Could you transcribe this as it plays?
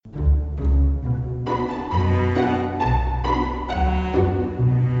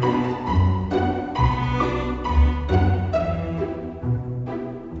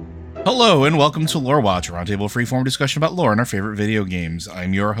Hello and welcome to Lore Watch, a roundtable freeform discussion about lore and our favorite video games.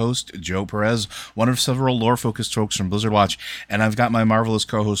 I'm your host, Joe Perez, one of several lore-focused folks from Blizzard Watch, and I've got my marvelous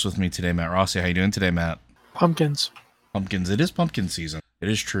co-host with me today, Matt Rossi. How you doing today, Matt? Pumpkins. Pumpkins. It is pumpkin season. It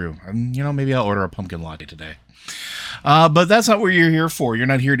is true. Maybe I'll order a pumpkin latte today. But that's not what you're here for. You're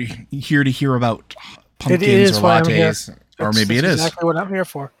not here to hear about pumpkins or lattes. Or maybe it is. Exactly what I'm here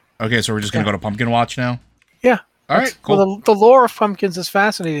for. Okay, so we're just going to go to Pumpkin Watch now? Yeah. All right, cool. Well, the lore of pumpkins is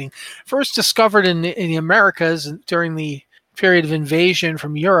fascinating. First discovered in the Americas during the period of invasion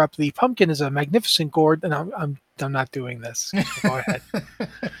from Europe, the pumpkin is a magnificent gourd. And I'm not doing this. Go ahead.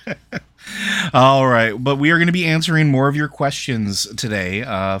 All right, but we are going to be answering more of your questions today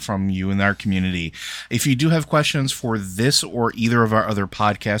from you in our community. If you do have questions for this or either of our other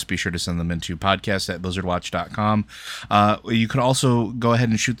podcasts, be sure to send them into podcast@blizzardwatch.com. You can also go ahead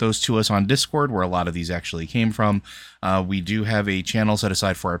and shoot those to us on Discord, where a lot of these actually came from. We do have a channel set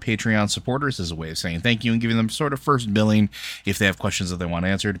aside for our Patreon supporters as a way of saying thank you and giving them sort of first billing if they have questions that they want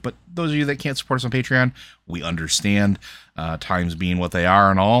answered. But those of you that can't support us on Patreon, we understand, times being what they are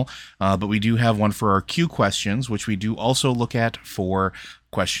and all. But we do have one for our Q questions, which we do also look at for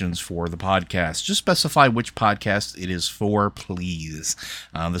questions for the podcast. Just specify which podcast it is for, please.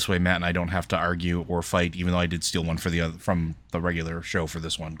 This way Matt and I don't have to argue or fight, even though I did steal one from the regular show for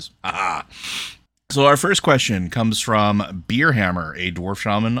this one. So our first question comes from Beerhammer, a dwarf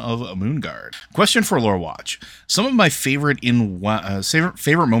shaman of Moonguard. Question for Lore Watch. Some of my favorite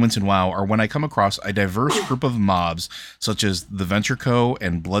moments in WoW are when I come across a diverse group of mobs, such as the Venture Co.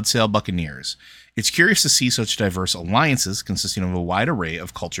 and Bloodsail Buccaneers. It's curious to see such diverse alliances consisting of a wide array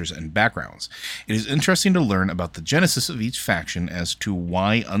of cultures and backgrounds. It is interesting to learn about the genesis of each faction as to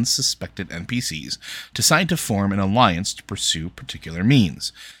why unsuspected NPCs decide to form an alliance to pursue particular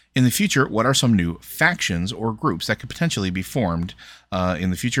means. In the future, what are some new factions or groups that could potentially be formed in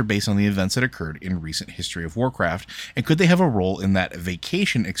the future based on the events that occurred in recent history of Warcraft? And could they have a role in that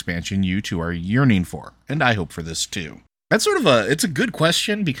vacation expansion you two are yearning for? And I hope for this too. That's it's a good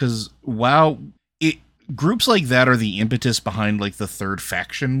question because WoW, groups like that are the impetus behind like the third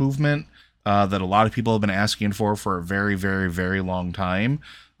faction movement that a lot of people have been asking for a very, very, very long time,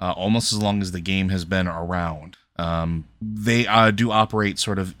 almost as long as the game has been around. They do operate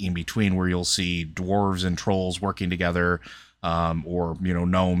sort of in between, where you'll see dwarves and trolls working together, or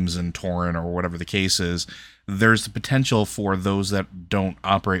gnomes and tauren, or whatever the case is. There's the potential for those that don't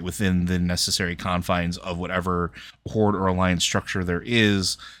operate within the necessary confines of whatever horde or alliance structure there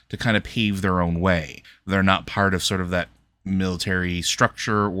is to kind of pave their own way. They're not part of sort of that military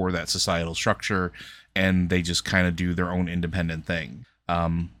structure or that societal structure, and they just kind of do their own independent thing.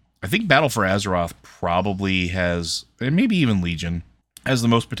 I think Battle for Azeroth probably has, and maybe even Legion, has the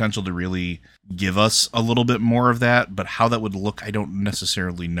most potential to really give us a little bit more of that, but how that would look, I don't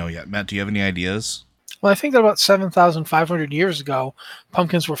necessarily know yet. Matt, do you have any ideas? Well, I think that about 7,500 years ago,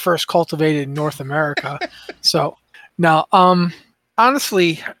 pumpkins were first cultivated in North America. So now,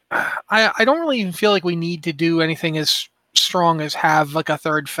 honestly, I don't really even feel like we need to do anything as strong as have like a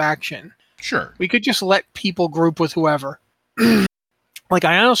third faction. Sure. We could just let people group with whoever. Like,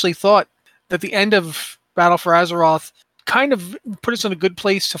 I honestly thought that the end of Battle for Azeroth kind of put us in a good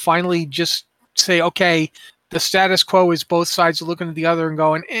place to finally just say, okay, the status quo is both sides are looking at the other and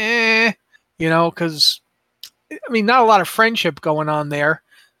going, because, not a lot of friendship going on there.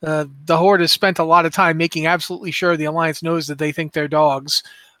 The Horde has spent a lot of time making absolutely sure the Alliance knows that they think they're dogs.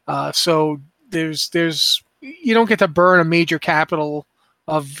 So there's you don't get to burn a major capital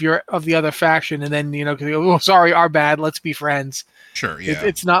of the other faction and then, oh, sorry, our bad, let's be friends. Sure, yeah.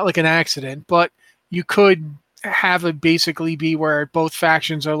 It's not like an accident, but you could have it basically be where both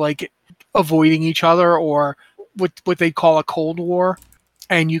factions are like avoiding each other, or what they call a Cold War,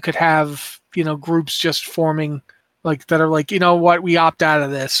 and you could have groups just forming like that are like, what, we opt out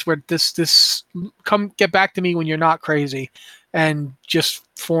of this. Where this come get back to me when you're not crazy, and just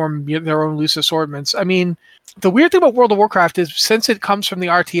form their own loose assortments. The weird thing about World of Warcraft is since it comes from the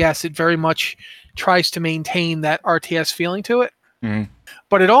RTS, it very much tries to maintain that RTS feeling to it. Mm-hmm.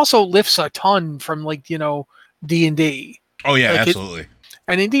 But it also lifts a ton from D&D. Oh yeah, absolutely.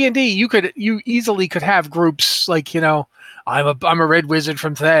 And in D&D, you easily could have groups like, I'm a red wizard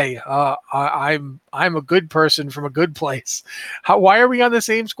from Thay. I'm a good person from a good place. Why are we on the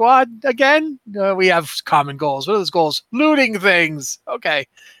same squad again? We have common goals. What are those goals? Looting things. Okay,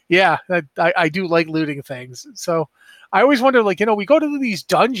 yeah, I do like looting things. So I always wonder, like, we go to these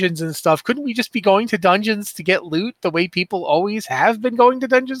dungeons and stuff. Couldn't we just be going to dungeons to get loot the way people always have been going to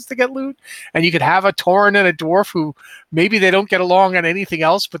dungeons to get loot? And you could have a Tauren and a dwarf who maybe they don't get along on anything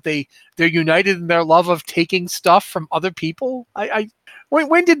else, but they're united in their love of taking stuff from other people.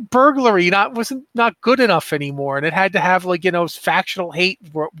 When did burglary wasn't good enough anymore, and it had to have factional hate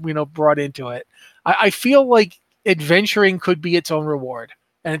brought into it? I feel like adventuring could be its own reward,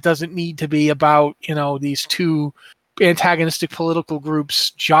 and it doesn't need to be about these two antagonistic political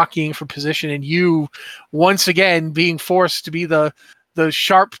groups jockeying for position, and you once again being forced to be the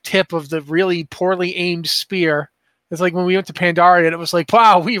sharp tip of the really poorly aimed spear. It's like when we went to Pandaria, and it was like,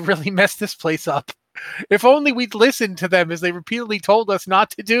 wow, we really messed this place up. If only we'd listened to them as they repeatedly told us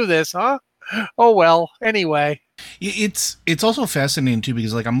not to do this, huh? Oh well. Anyway, it's also fascinating too,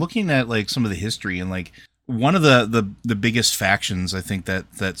 because I'm looking at some of the history, and one of the biggest factions, I think,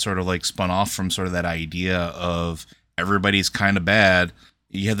 that sort of spun off from sort of that idea of everybody's kind of bad.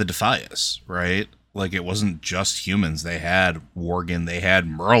 You had the Defias, right? It wasn't just humans. They had Worgen, they had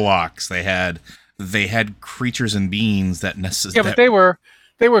Murlocs, they had creatures and beings that necessarily. Yeah, but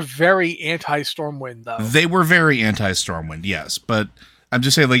they were very anti-Stormwind, though. They were very anti-Stormwind, yes. But I'm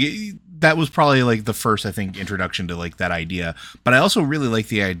just saying, that was probably the first, I think, introduction to that idea. But I also really like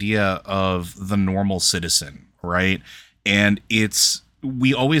the idea of the normal citizen, right? And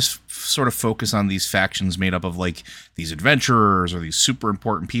we always sort of focus on these factions made up of these adventurers or these super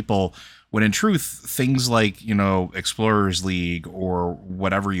important people, when in truth, things like, Explorers League or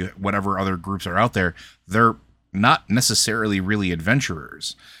whatever other groups are out there, they're not necessarily really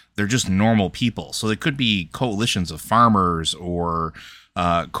adventurers. They're just normal people. So they could be coalitions of farmers or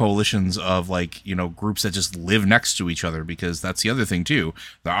coalitions of groups that just live next to each other, because that's the other thing too.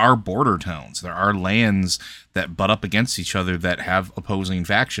 There are border towns. There are lands that butt up against each other that have opposing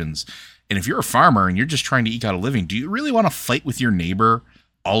factions. And if you're a farmer and you're just trying to eke out a living, do you really want to fight with your neighbor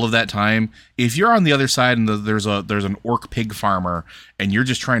all of that time? If you're on the other side and there's an orc pig farmer and you're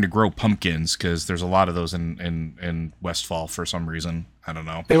just trying to grow pumpkins, because there's a lot of those in Westfall for some reason, I don't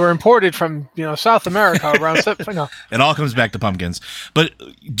know. They were imported from South America around. It all comes back to pumpkins. But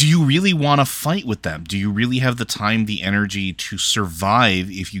do you really want to fight with them? Do you really have the time, the energy to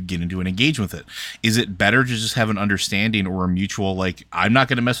survive if you get into an engagement with it? Is it better to just have an understanding or a mutual, I'm not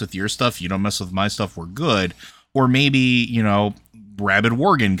going to mess with your stuff, you don't mess with my stuff, we're good? Or maybe, rabid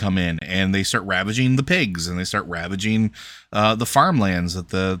Worgen come in and they start ravaging the pigs and they start ravaging the farmlands that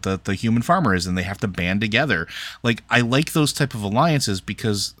the human farmer is, and they have to band together. I like those type of alliances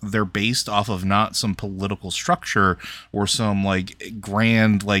because they're based off of not some political structure or some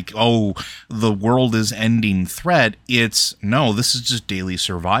grand oh, the world is ending threat. It's no, this is just daily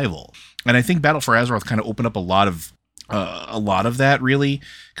survival. And I think Battle for Azeroth kind of opened up a lot of that, really,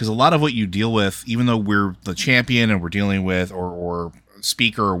 because a lot of what you deal with, even though we're the champion and we're dealing with or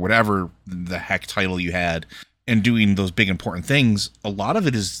speaker or whatever the heck title you had and doing those big important things, a lot of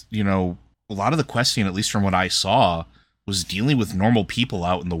it is, a lot of the questing, at least from what I saw, was dealing with normal people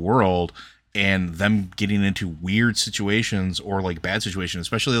out in the world and them getting into weird situations or bad situations,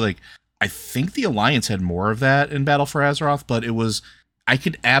 especially I think the Alliance had more of that in Battle for Azeroth, but I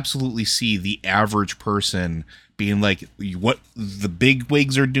could absolutely see the average person being what the big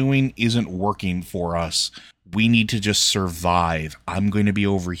wigs are doing isn't working for us. We need to just survive. I'm going to be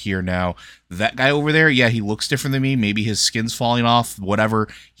over here now. That guy over there, yeah, he looks different than me. Maybe his skin's falling off, whatever.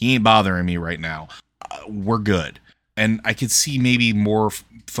 He ain't bothering me right now. We're good. And I could see maybe more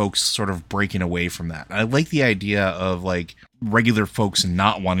folks sort of breaking away from that. I like the idea of regular folks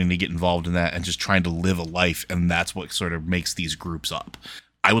not wanting to get involved in that and just trying to live a life. And that's what sort of makes these groups up.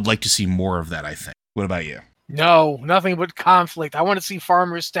 I would like to see more of that, I think. What about you? No, nothing but conflict. I want to see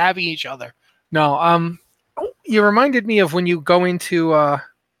farmers stabbing each other. No, you reminded me of when you go into,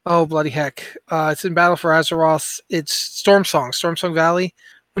 oh, bloody heck. It's in Battle for Azeroth. It's Stormsong Valley.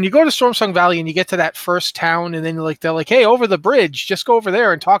 When you go to Stormsong Valley and you get to that first town, and then they're like, hey, over the bridge, just go over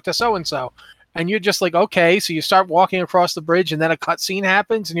there and talk to so-and-so. And you're just like, okay, so you start walking across the bridge, and then a cutscene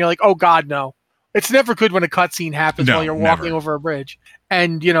happens, and you're like, oh, God, no. It's never good when a cutscene happens while you're walking over a bridge.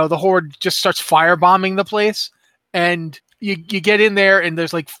 And, the Horde just starts firebombing the place. And you get in there, and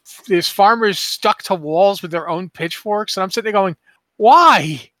there's farmers stuck to walls with their own pitchforks. And I'm sitting there going,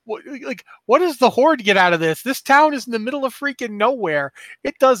 why? What does the Horde get out of this? This town is in the middle of freaking nowhere.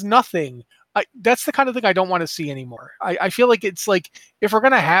 It does nothing. That's the kind of thing I don't want to see anymore. I feel like it's if we're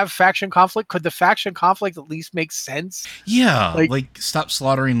going to have faction conflict, could the faction conflict at least make sense? Yeah, stop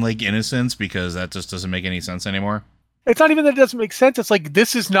slaughtering innocents, because that just doesn't make any sense anymore. It's not even that it doesn't make sense. It's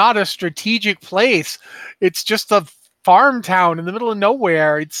this is not a strategic place. It's just a farm town in the middle of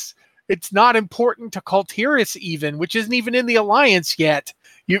nowhere. It's It's not important to Kul Tiras even, which isn't even in the Alliance yet.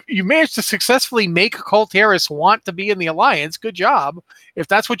 You managed to successfully make Kul Tiras want to be in the Alliance. Good job, if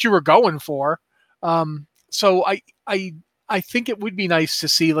that's what you were going for. So I think it would be nice to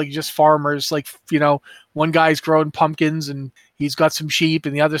see like just farmers, like, you know, one guy's growing pumpkins and he's got some sheep,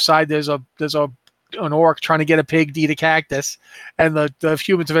 and the other side there's an orc trying to get a pig to eat a cactus, and the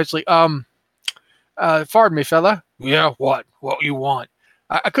humans eventually, pardon me, fella. Yeah, what you want?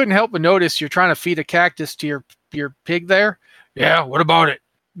 I couldn't help but notice you're trying to feed a cactus to your pig there. Yeah, what about it?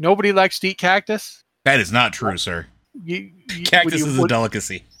 Nobody likes to eat cactus. That is not true, sir. Cactus is a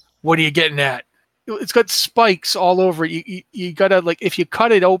delicacy. What are you getting at? It's got spikes all over it. You gotta, like, if you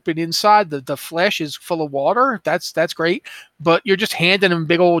cut it open inside, the flesh is full of water. That's great, but you're just handing them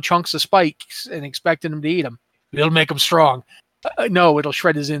big old chunks of spikes and expecting them to eat them. It'll make them strong. No, it'll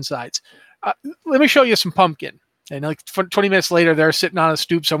shred his insides. Let me show you some pumpkin. And like 20 minutes later, they're sitting on a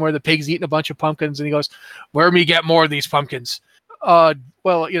stoop somewhere. The pig's eating a bunch of pumpkins, and he goes, "Where me get more of these pumpkins?"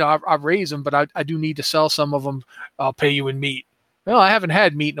 Well, you know, I've raised them, but I do need to sell some of them. I'll pay you in meat. Well, I haven't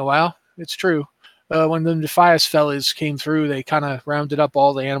had meat in a while. It's true. When the Defias fellas came through, they kind of rounded up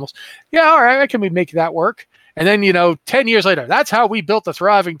all the animals. Yeah, all right, I can make that work. And then, you know, 10 years later, that's how we built a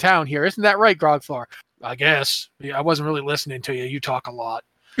thriving town here. Isn't that right, Grogthlar? I guess. Yeah, I wasn't really listening to you. You talk a lot.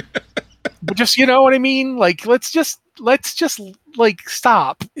 But just, you know what I mean? Like, let's just like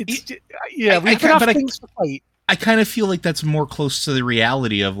stop. It's yeah, we have enough things to fight. I kind of feel like that's more close to the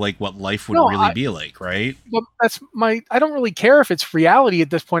reality of like what life would really be like, right? Well, I don't really care if it's reality at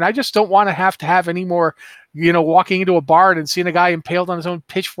this point. I just don't want to have any more, you know, walking into a barn and seeing a guy impaled on his own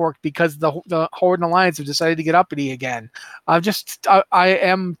pitchfork because the Horde and Alliance have decided to get uppity again. I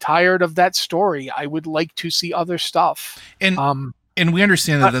am tired of that story. I would like to see other stuff. And we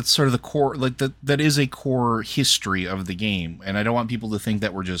understand that that's sort of the core, like that is a core history of the game. And I don't want people to think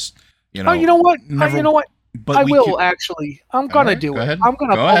that we're just, you know. Oh, you know what? You know what? But I will actually. I'm gonna do it. I'm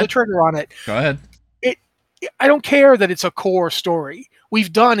gonna pull the trigger on it. Go ahead. I don't care that it's a core story.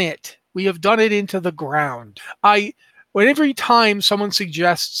 We've done it. We have done it into the ground. Every time someone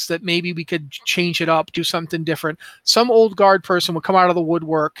suggests that maybe we could change it up, do something different, some old guard person would come out of the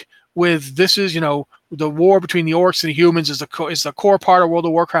woodwork with, this is, you know, the war between the orcs and the humans is the core part of World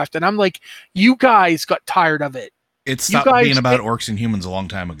of Warcraft. And I'm like, you guys got tired of it. It stopped being about orcs and humans a long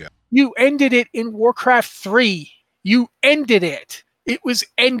time ago. You ended it in Warcraft 3. You ended it. It was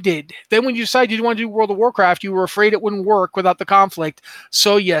ended. Then when you decided you want to do World of Warcraft, you were afraid it wouldn't work without the conflict.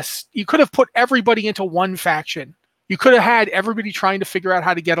 So yes, you could have put everybody into one faction. You could have had everybody trying to figure out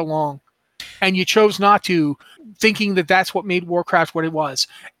how to get along. And you chose not to, thinking that that's what made Warcraft what it was.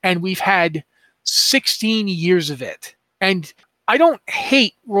 And we've had 16 years of it. And I don't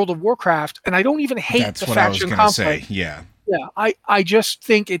hate World of Warcraft, and I don't even hate the faction conflict. Yeah. Yeah, I just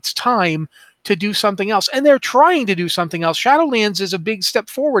think it's time to do something else. And they're trying to do something else. Shadowlands is a big step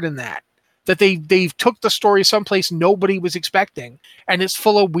forward in that they've took the story someplace nobody was expecting, and it's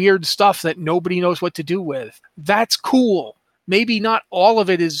full of weird stuff that nobody knows what to do with. That's cool. Maybe not all of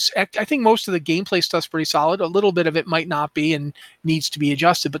it is. I think most of the gameplay stuff's pretty solid. A little bit of it might not be and needs to be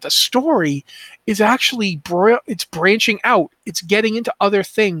adjusted, but the story is actually it's branching out. It's getting into other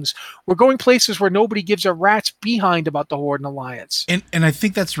things. We're going places where nobody gives a rat's behind about the Horde and Alliance. And I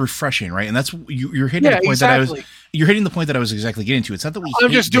think that's refreshing, right? And that's you're hitting the point exactly. that you're hitting the point that I was exactly getting to. It's not that we.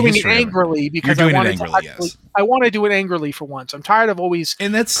 I'm just doing it angrily because I want to do it angrily for once. I'm tired of always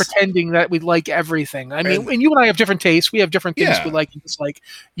pretending that we like everything. I mean, and you and I have different tastes. We have different things we like and dislike.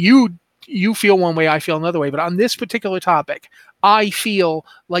 You feel one way, I feel another way. But on this particular topic, I feel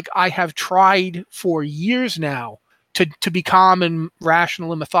like I have tried for years now to be calm and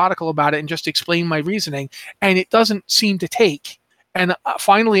rational and methodical about it and just explain my reasoning, and it doesn't seem to take. And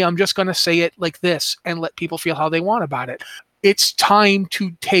finally, I'm just going to say it like this and let people feel how they want about it. It's time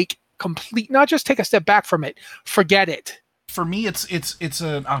to not just take a step back from it, forget it. For me, it's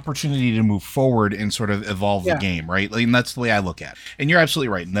an opportunity to move forward and sort of evolve the game, right? Like, and that's the way I look at it. And you're absolutely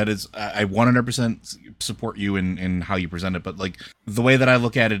right. And that is, I 100% support you in how you present it. But like, the way that I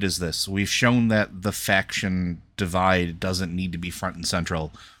look at it is this. We've shown that the faction divide doesn't need to be front and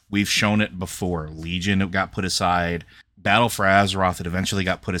central. We've shown it before. Legion got put aside. Battle for Azeroth, it eventually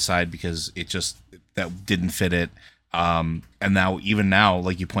got put aside because that didn't fit it. And even now,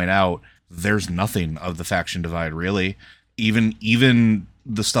 like you point out, there's nothing of the faction divide, really. Even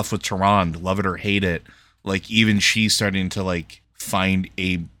the stuff with Tyrande, love it or hate it, like even she's starting to like find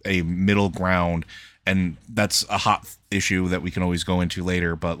a middle ground, and that's a hot issue that we can always go into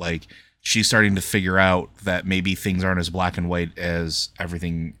later, but like she's starting to figure out that maybe things aren't as black and white as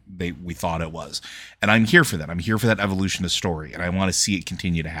everything we thought it was. And I'm here for that. I'm here for that evolutionist story, and I want to see it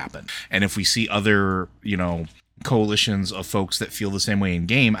continue to happen. And if we see other, coalitions of folks that feel the same way in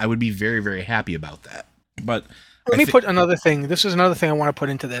game, I would be very, very happy about that. But let me put another thing. This is another thing I want to put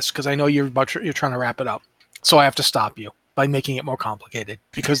into this, because I know you're trying to wrap it up. So I have to stop you by making it more complicated,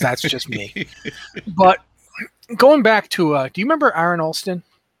 because that's just me. But going back to, do you remember Aaron Alston?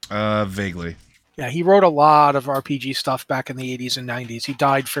 Vaguely. Yeah, he wrote a lot of RPG stuff back in the 80s and 90s. He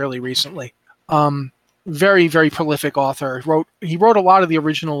died fairly recently. Very, very prolific author. He wrote a lot of the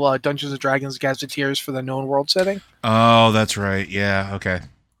original Dungeons & Dragons Gazetteers for the Known World setting. Oh, that's right. Yeah, okay.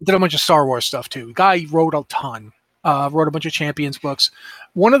 Did a bunch of Star Wars stuff, too. The guy wrote a ton. Wrote a bunch of Champions books.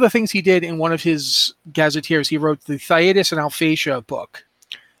 One of the things he did in one of his Gazetteers, he wrote the Theatus and Alphatia book.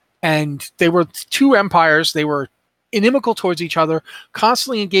 And they were two empires. They were inimical towards each other,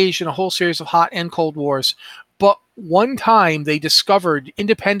 constantly engaged in a whole series of hot and cold wars. But one time they discovered,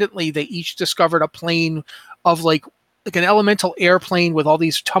 independently, they each discovered a plane of like an elemental airplane with all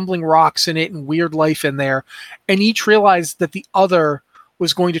these tumbling rocks in it and weird life in there. And each realized that the other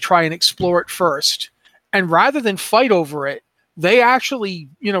was going to try and explore it first. And rather than fight over it, they actually,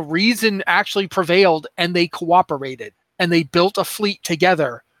 reason actually prevailed, and they cooperated, and they built a fleet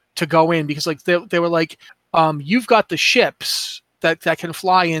together to go in, because like they were like, you've got the ships that can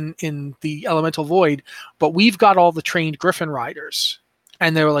fly in the elemental void, but we've got all the trained Griffin riders.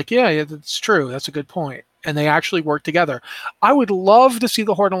 And they were like, yeah, that's true. That's a good point. And they actually worked together. I would love to see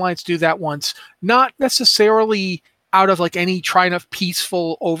the Horde Alliance do that once, not necessarily out of like any trying of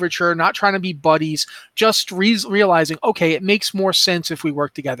peaceful overture, not trying to be buddies, just realizing, okay, it makes more sense if we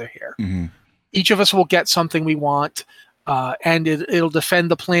work together here. Mm-hmm. Each of us will get something we want, and it'll defend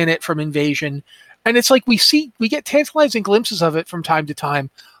the planet from invasion. And it's like we get tantalizing glimpses of it from time to time,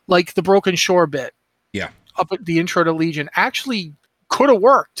 like the Broken Shore bit. Yeah. Up at the intro to Legion actually could have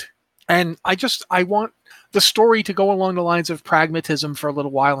worked. And I want the story to go along the lines of pragmatism for a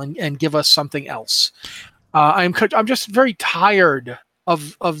little while and give us something else. I'm just very tired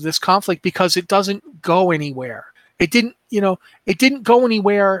of this conflict, because it doesn't go anywhere. It didn't go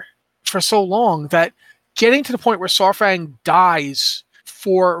anywhere for so long that getting to the point where Saurfang dies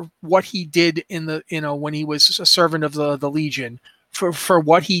for what he did in the, when he was a servant of the Legion, for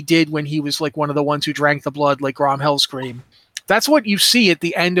what he did when he was like one of the ones who drank the blood, like Grom Hellscream. That's what you see at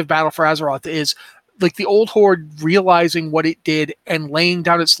the end of Battle for Azeroth, is like the old Horde realizing what it did and laying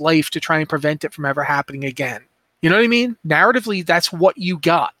down its life to try and prevent it from ever happening again. You know what I mean? Narratively, that's what you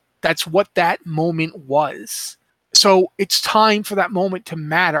got. That's what that moment was. So it's time for that moment to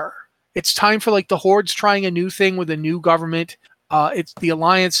matter. It's time for like the Horde's trying a new thing with a new government. It's the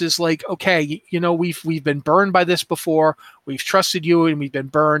Alliance is like, okay, we've been burned by this before. We've trusted you and we've been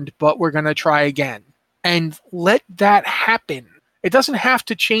burned, but we're going to try again. And let that happen. It doesn't have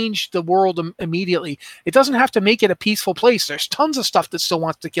to change the world immediately. It doesn't have to make it a peaceful place. There's tons of stuff that still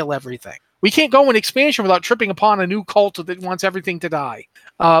wants to kill everything. We can't go in expansion without tripping upon a new cult that wants everything to die.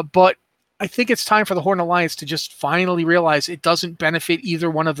 But I think it's time for the Horde Alliance to just finally realize it doesn't benefit either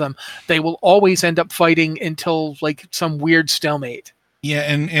one of them. They will always end up fighting until like some weird stalemate. Yeah,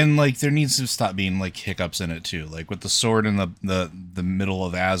 and like there needs to stop being like hiccups in it too. Like with the sword in the middle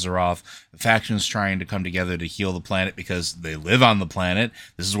of Azeroth, the factions trying to come together to heal the planet because they live on the planet.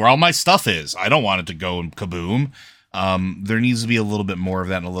 This is where all my stuff is. I don't want it to go and kaboom. There needs to be a little bit more of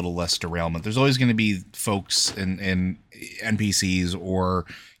that and a little less derailment. There's always going to be folks and NPCs or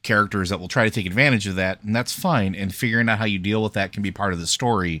characters that will try to take advantage of that, and that's fine. And figuring out how you deal with that can be part of the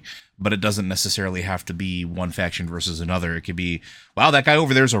story, but it doesn't necessarily have to be one faction versus another. It could be, wow, that guy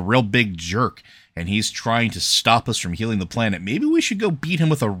over there is a real big jerk, and he's trying to stop us from healing the planet. Maybe we should go beat him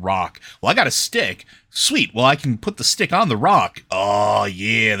with a rock. Well, I got a stick. Sweet. Well, I can put the stick on the rock. Oh,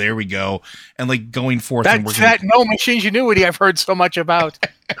 yeah, there we go. And like going forth and working. That no ingenuity I've heard so much about.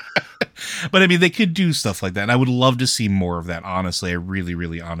 But I mean, they could do stuff like that. And I would love to see more of that, honestly. I really,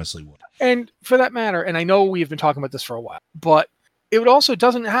 really honestly would. And for that matter, and I know we've been talking about this for a while, but it would also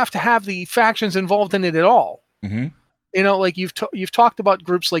doesn't have to have the factions involved in it at all. Mm-hmm. Like you've talked about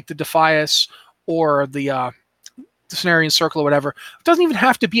groups like the Defias or the Cenarian Circle or whatever. It doesn't even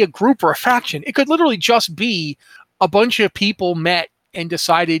have to be a group or a faction. It could literally just be a bunch of people met and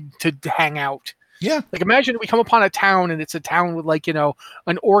decided to hang out. Yeah. Like imagine we come upon a town and it's a town with like,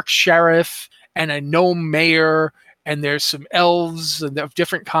 an orc sheriff and a gnome mayor, and there's some elves and of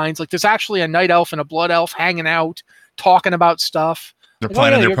different kinds. Like there's actually a night elf and a blood elf hanging out, talking about stuff. They're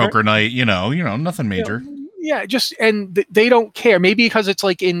planning their poker night, nothing major. Yeah, and they don't care. Maybe because it's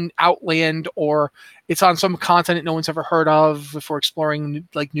like in Outland or it's on some continent no one's ever heard of if we're exploring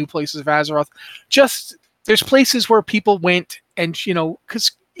like new places of Azeroth. Just there's places where people went and,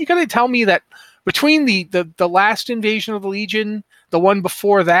 because you got to tell me that between the last invasion of the Legion, the one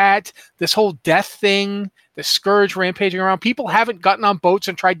before that, this whole death thing, the Scourge rampaging around, people haven't gotten on boats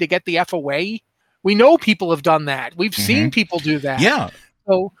and tried to get the F away. We know people have done that. We've seen people do that. Yeah.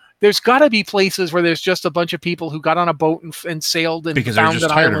 So there's got to be places where there's just a bunch of people who got on a boat and sailed and because found they're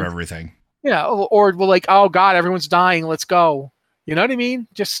just an tired island. of everything. Yeah, or we're like, oh God, everyone's dying. Let's go. You know what I mean?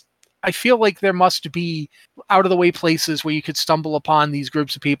 Just, I feel like there must be out of the way places where you could stumble upon these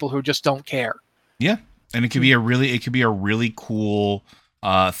groups of people who just don't care. Yeah, and it could be a really cool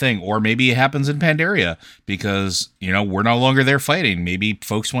thing, or maybe it happens in Pandaria because we're no longer there fighting. Maybe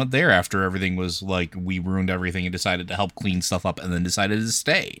folks went there after everything was like we ruined everything and decided to help clean stuff up, and then decided to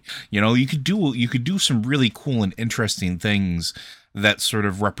stay. You could do some really cool and interesting things that sort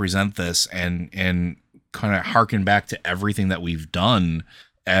of represent this and kind of harken back to everything that we've done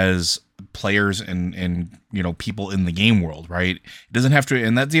as players and people in the game world, right? It doesn't have to,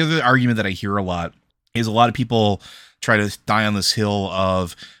 and that's the other argument that I hear a lot is a lot of people try to die on this hill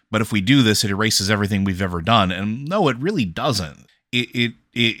of, but if we do this, it erases everything we've ever done. And no, it really doesn't. It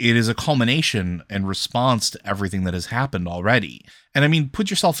is a culmination and response to everything that has happened already. And I mean, put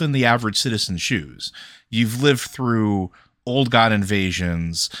yourself in the average citizen's shoes. You've lived through Old God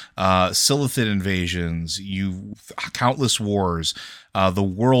invasions, Silithid invasions, countless wars, the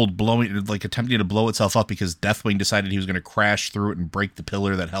world attempting to blow itself up because Deathwing decided he was going to crash through it and break the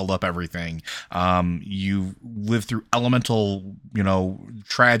pillar that held up everything. You lived through elemental,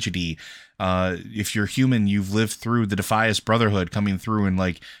 tragedy. If you're human, you've lived through the Defias Brotherhood coming through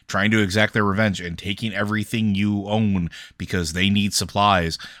and trying to exact their revenge and taking everything you own because they need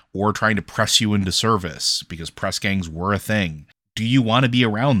supplies, or trying to press you into service because press gangs were a thing. Do you want to be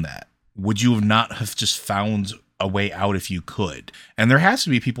around that? Would you not have just found a way out if you could? And there has to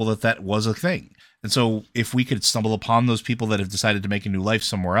be people that was a thing. And so if we could stumble upon those people that have decided to make a new life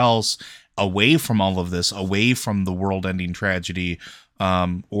somewhere else, away from all of this, away from the world-ending tragedy,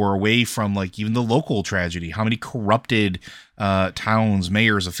 or away from even the local tragedy. How many corrupted towns,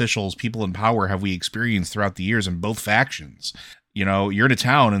 mayors, officials, people in power have we experienced throughout the years in both factions? You're in a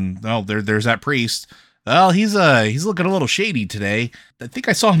town and there's that priest. Well, he's looking a little shady today. I think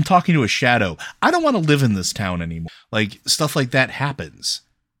I saw him talking to a shadow. I don't want to live in this town anymore. Stuff like that happens.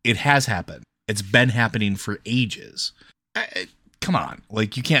 It has happened. It's been happening for ages. Come on.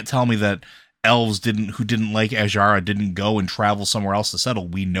 You can't tell me that elves who didn't like Azshara didn't go and travel somewhere else to settle.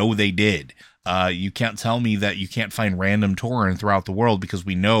 We know they did. You can't tell me that you can't find random Tauren throughout the world because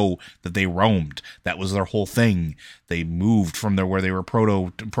we know that they roamed. That was their whole thing. They moved from where they were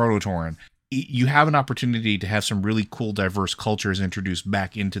proto-Tauren. You have an opportunity to have some really cool, diverse cultures introduced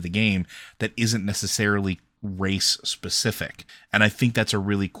back into the game that isn't necessarily race specific. And I think that's a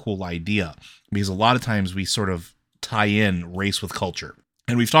really cool idea because a lot of times we sort of tie in race with culture.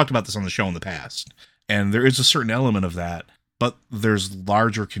 And we've talked about this on the show in the past. And there is a certain element of that, but there's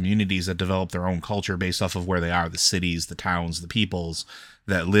larger communities that develop their own culture based off of where they are, the cities, the towns, the peoples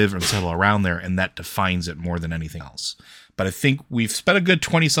that live and settle around there, and that defines it more than anything else. But I think we've spent a good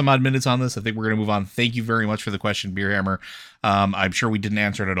 20 some odd minutes on this. I think we're going to move on. Thank you very much for the question, Beerhammer. I'm sure we didn't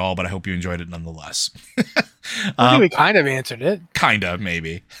answer it at all, but I hope you enjoyed it nonetheless. I think we kind of answered it. Kind of,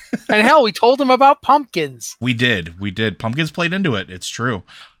 maybe. And hell, we told them about pumpkins. We did. Pumpkins played into it. It's true.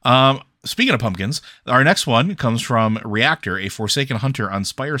 Speaking of pumpkins, our next one comes from Reactor, a Forsaken hunter on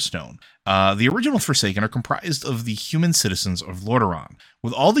Spirestone. The original Forsaken are comprised of the human citizens of Lordaeron.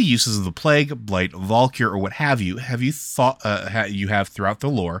 With all the uses of the Plague, Blight, Valkyr, or what have you thought you have throughout the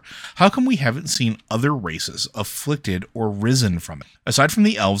lore, how come we haven't seen other races afflicted or risen from it? Aside from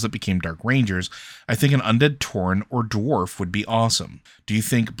the elves that became Dark Rangers, I think an undead Tauren or dwarf would be awesome. Do you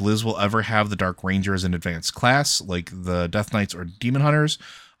think Blizz will ever have the Dark Ranger as an advanced class, like the Death Knights or Demon Hunters?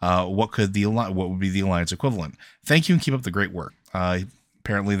 What would be the Alliance equivalent? Thank you and keep up the great work.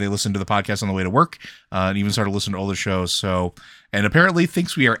 Apparently they listened to the podcast on the way to work, and even started listening to older shows. And apparently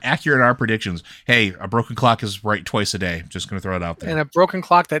thinks we are accurate in our predictions. Hey, a broken clock is right twice a day. Just going to throw it out there. And a broken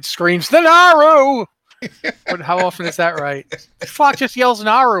clock that screams, the Naru! But how often is that right? The clock just yells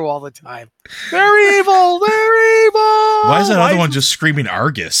Naru all the time. They're evil! They're evil! Why is that other one just screaming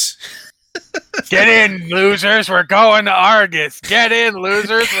Argus? Get in, losers. We're going to Argus. Get in,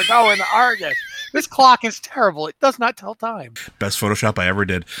 losers. We're going to Argus. This clock is terrible. It does not tell time. Best Photoshop I ever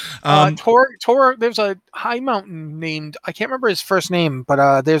did. Tor, there's a high mountain named, I can't remember his first name,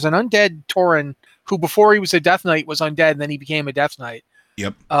 but there's an undead Tauren who before he was a Death Knight was undead, and then he became a Death Knight.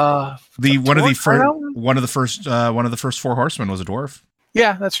 Yep. One of the first four horsemen was a dwarf.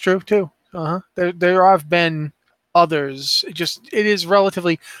 Yeah, that's true too. There have been others. It is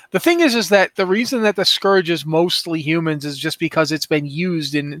relatively. The thing is that the reason that the Scourge is mostly humans is just because it's been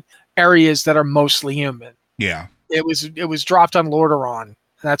used in areas that are mostly human. Yeah. It was dropped on Lordaeron.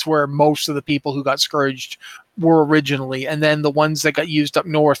 That's where most of the people who got scourged were originally, and then the ones that got used up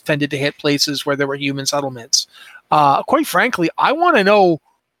north tended to hit places where there were human settlements. Quite frankly, I want to know.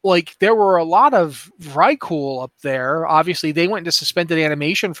 Like, there were a lot of Vrykul up there. Obviously, they went into suspended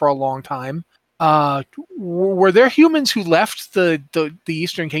animation for a long time. Were there humans who left the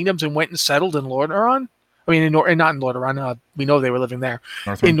Eastern Kingdoms and went and settled in Lordaeron? I mean, not in Lordaeron. We know they were living there.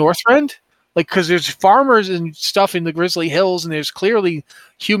 Northrend. In Northrend? Like, because there's farmers and stuff in the Grizzly Hills, and there's clearly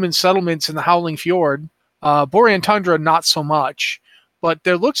human settlements in the Howling Fjord. Borean Tundra, not so much. But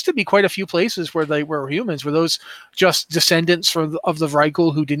there looks to be quite a few places where they were humans. Were those just descendants of the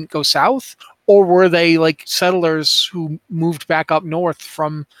Vrykul who didn't go south? Or were they, like, settlers who moved back up north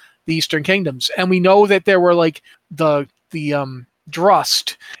from the Eastern Kingdoms? And we know that there were, like, the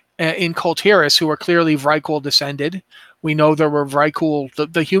Drust in Kultiris who were clearly Vrykul descended. We know there were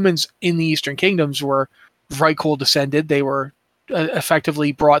Vrykul, the humans in the Eastern Kingdoms were Vrykul descended. They were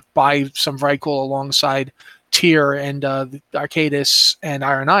effectively brought by some Vrykul alongside Tyr and Arcadis and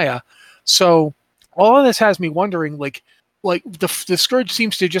Ironia. So all of this has me wondering, like the Scourge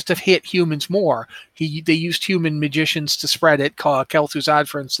seems to just have hit humans more. They used human magicians to spread it. Kel'Thuzad,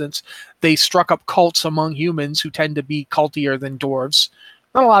 for instance, they struck up cults among humans who tend to be cultier than dwarves.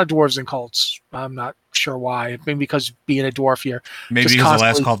 Not a lot of dwarves in cults. I'm not sure why. Maybe because being a dwarf here. Maybe because the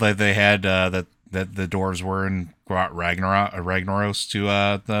last cult that they had that the dwarves were in brought Ragnaros to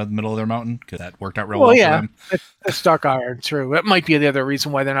the middle of their mountain, because that worked out real well for them. That's Dark Iron, true. It might be the other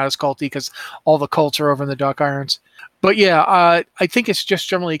reason why they're not as culty, because all the cults are over in the Dark Irons. But yeah, I think it's just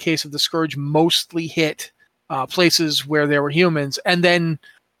generally a case of the Scourge mostly hit places where there were humans. And then,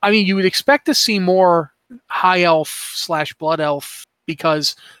 I mean, you would expect to see more High Elf / Blood Elf,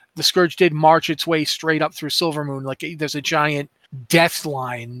 because the Scourge did march its way straight up through Silvermoon. Like, there's a giant death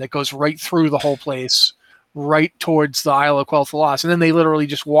line that goes right through the whole place, right towards the Isle of Quel'Thalas. And then they literally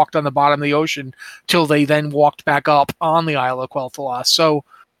just walked on the bottom of the ocean till they then walked back up on the Isle of Quel'Thalas. So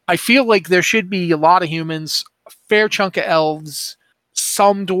I feel like there should be a lot of humans, a fair chunk of elves,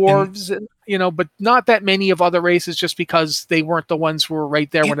 some dwarves, but not that many of other races, just because they weren't the ones who were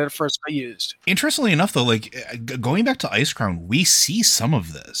right there when it first got used. Interestingly enough, though, like, going back to Icecrown, we see some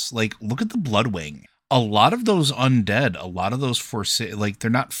of this. Like, look at the Bloodwing. A lot of those undead, a lot of those they're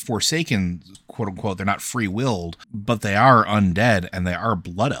not forsaken, quote unquote, they're not free-willed, but they are undead, and they are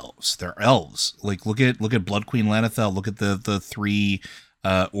blood elves. They're elves. Like, look at Blood Queen Lanethel. Look at the three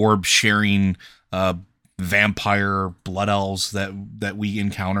orb sharing vampire blood elves that we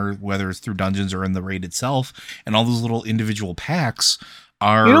encounter, whether it's through dungeons or in the raid itself, and all those little individual packs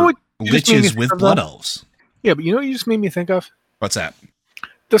are liches with blood elves. Yeah, but you know what you just made me think of? What's that?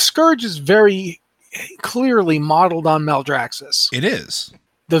 The Scourge is very clearly modeled on Maldraxxus. It is.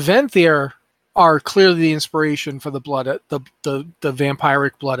 The Venthyr are clearly the inspiration for the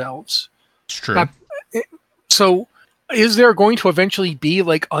vampiric blood elves. It's true. So is there going to eventually be,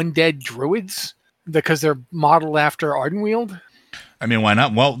 like, undead druids because they're modeled after Ardenweald? I mean, why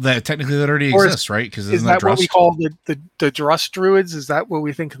not? Well, technically that already exists, right? Because is that what we call the Drust druids? Is that what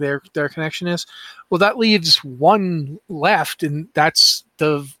we think their connection is? Well, that leaves one left, and that's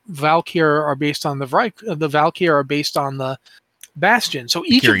the Valkyr are based on the Valkyr are based on the Bastion. So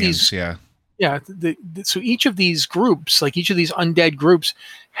each of these, so each of these groups, like each of these undead groups,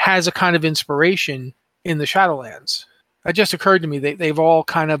 has a kind of inspiration in the Shadowlands. That just occurred to me. They've all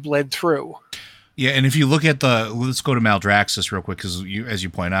kind of bled through. Yeah, and if you look at let's go to Maldraxxus real quick, because as you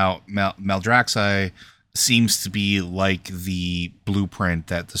point out, Maldraxxi seems to be like the blueprint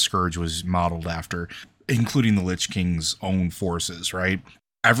that the Scourge was modeled after, including the Lich King's own forces, right?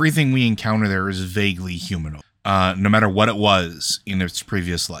 Everything we encounter there is vaguely humanoid, no matter what it was in its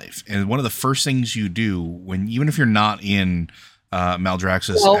previous life. And one of the first things you do, even if you're not in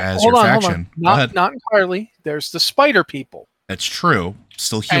Maldraxxus as your faction... Not entirely. There's the spider people. That's true.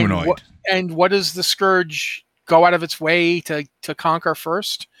 Still humanoid. And what does the Scourge go out of its way to conquer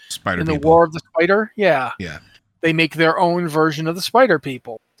first? Spider in people. The War of the Spider? Yeah. Yeah. They make their own version of the spider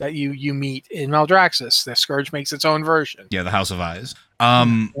people that you meet in Maldraxxus. The Scourge makes its own version. Yeah, the House of Eyes.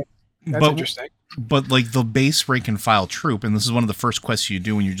 That's interesting. But like the base rank and file troop, and this is one of the first quests you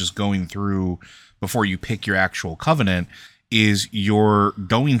do when you're just going through before you pick your actual covenant, is you're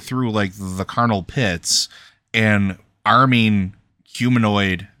going through like the carnal pits and arming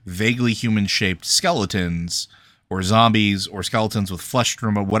humanoid, vaguely human-shaped skeletons or zombies or skeletons with flesh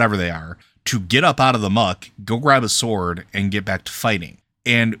trauma, whatever they are, to get up out of the muck, go grab a sword, and get back to fighting.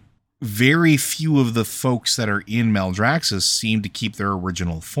 And very few of the folks that are in Maldraxxus seem to keep their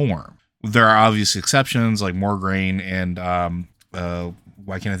original form. There are obvious exceptions like Morgraine and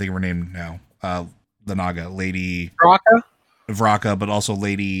why can't I think of her name now? The Naga Lady Vraka, but also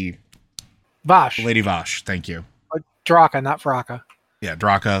Lady Vash. Thank you. Draka, not Vraka. Yeah,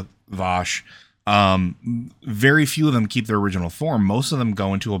 Draka, Vash. Very few of them keep their original form. Most of them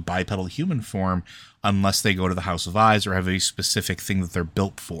go into a bipedal human form unless they go to the House of Eyes or have a specific thing that they're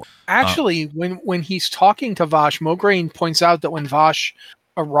built for. Actually, when he's talking to Vash, Mograine points out that when Vash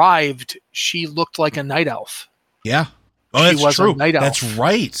arrived, she looked like a night elf. Yeah. Oh, that's true. That's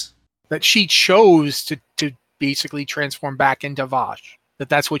right. That she chose to basically transform back into Vash.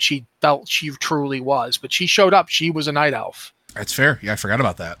 That's what she felt she truly was. But she showed up. She was a night elf. That's fair. Yeah, I forgot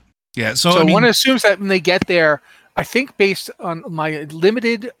about that. Yeah. So I mean, one assumes that when they get there, I think based on my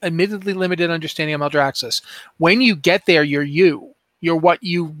admittedly limited understanding of Maldraxxus, when you get there, you're you. You're what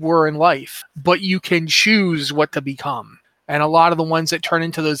you were in life. But you can choose what to become. And a lot of the ones that turn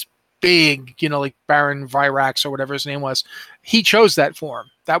into those big, like Baron Virax or whatever his name was, he chose that form.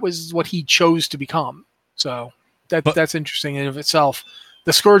 That was what he chose to become. So that's interesting in of itself.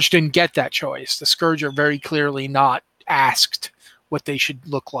 The Scourge didn't get that choice. The Scourge are very clearly not asked what they should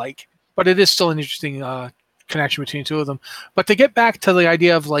look like. But it is still an interesting connection between the two of them. But to get back to the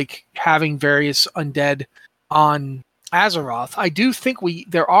idea of like having various undead on Azeroth, I do think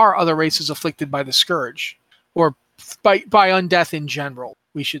there are other races afflicted by the Scourge, or by undeath in general,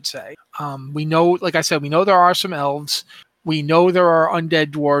 we should say. We know, like I said, we know there are some elves. We know there are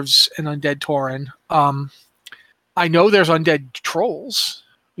undead dwarves and undead Tauren. I know there's undead trolls.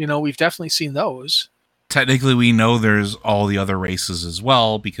 We've definitely seen those. Technically, we know there's all the other races as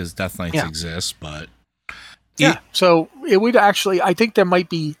well because Death Knights exist, but... Yeah, so it would actually... I think there might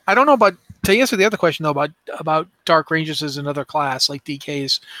be... I don't know about... To answer the other question, though, about Dark Rangers as another class, like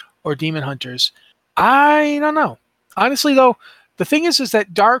DKs or Demon Hunters, I don't know. Honestly, though, the thing is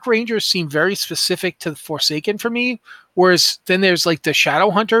that Dark Rangers seem very specific to Forsaken for me, whereas then there's like the Shadow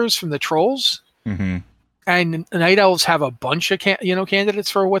Hunters from the Trolls, and Night Elves have a bunch of candidates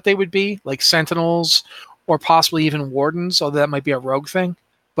for what they would be, like Sentinels or possibly even Wardens, although that might be a rogue thing.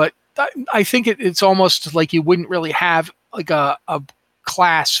 But I think it's almost like you wouldn't really have like a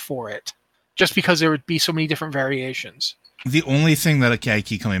class for it, just because there would be so many different variations. The only thing that I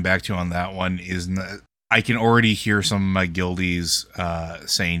keep coming back to on that one is I can already hear some of my guildies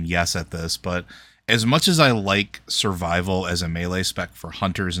saying yes at this, but as much as I like survival as a melee spec for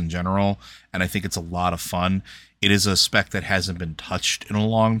hunters in general, and I think it's a lot of fun, it is a spec that hasn't been touched in a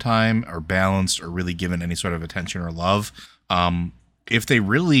long time or balanced or really given any sort of attention or love. If they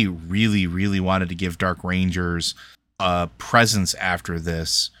really, really, really wanted to give Dark Rangers a presence after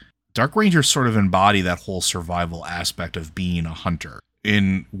this, Dark Rangers sort of embody that whole survival aspect of being a hunter,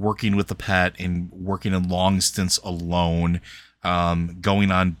 in working with the pet, in working in long stints alone,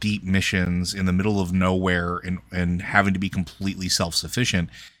 going on deep missions in the middle of nowhere, and having to be completely self-sufficient.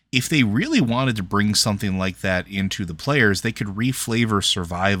 If they really wanted to bring something like that into the players, they could reflavor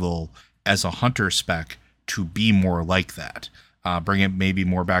survival as a hunter spec to be more like that. Bring it maybe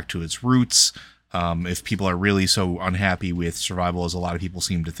more back to its roots. If people are really so unhappy with survival as a lot of people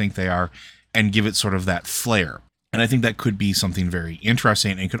seem to think they are, and give it sort of that flair. And I think that could be something very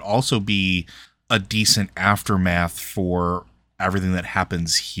interesting, and could also be a decent aftermath for everything that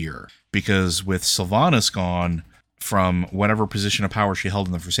happens here. Because with Sylvanas gone from whatever position of power she held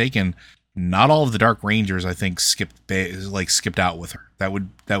in the Forsaken, not all of the Dark Rangers, I think, skipped out with her. That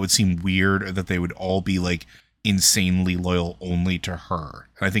would seem weird, or that they would all be like insanely loyal only to her.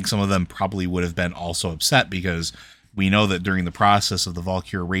 And I think some of them probably would have been also upset, because we know that during the process of the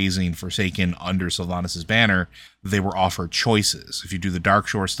Valkyr raising Forsaken under Sylvanas' banner, they were offered choices. If you do the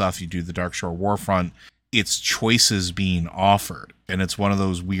Darkshore stuff, you do the Darkshore Warfront, it's choices being offered. And it's one of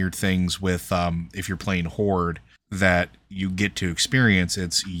those weird things with, if you're playing Horde, that you get to experience.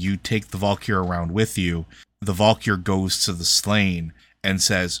 It's you take the Valkyr around with you, the Valkyr goes to the slain and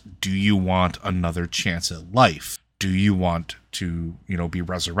says, do you want another chance at life? Do you want to, be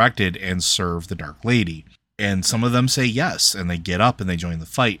resurrected and serve the Dark Lady? And some of them say yes, and they get up and they join the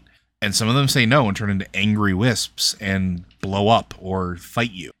fight. And some of them say no and turn into angry wisps and blow up or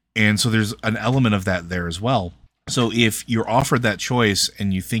fight you. And so there's an element of that there as well. So if you're offered that choice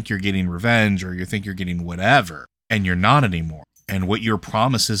and you think you're getting revenge, or you think you're getting whatever, and you're not anymore, and what your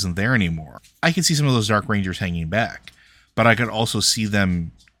promise isn't there anymore, I can see some of those Dark Rangers hanging back. But I could also see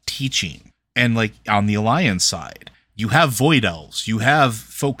them teaching. And like on the Alliance side, you have Void Elves. You have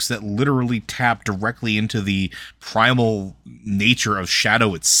folks that literally tap directly into the primal nature of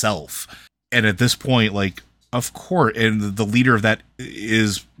Shadow itself. And at this point, like, of course, and the leader of that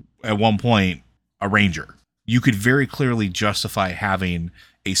is at one point a ranger. You could very clearly justify having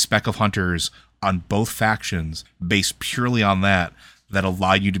a spec of hunters on both factions based purely on that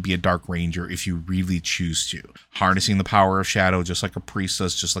allow you to be a Dark Ranger if you really choose to. Harnessing the power of Shadow just like a priest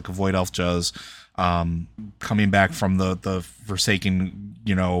does, just like a Void Elf does. Coming back from the Forsaken,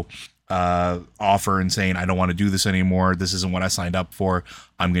 offer and saying, I don't want to do this anymore. This isn't what I signed up for.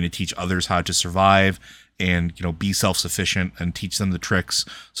 I'm going to teach others how to survive and, be self-sufficient and teach them the tricks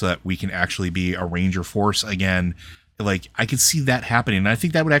so that we can actually be a Ranger force again. Like, I could see that happening. And I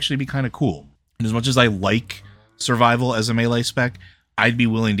think that would actually be kind of cool. And as much as I like survival as a melee spec, I'd be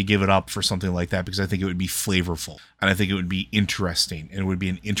willing to give it up for something like that because I think it would be flavorful and I think it would be interesting and it would be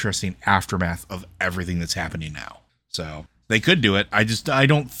an interesting aftermath of everything that's happening now. So they could do it. I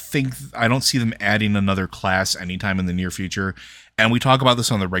don't see them adding another class anytime in the near future. And we talk about this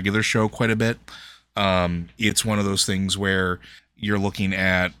on the regular show quite a bit. It's one of those things where you're looking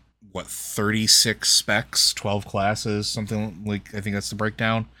at 36 specs, 12 classes, something like, I think that's the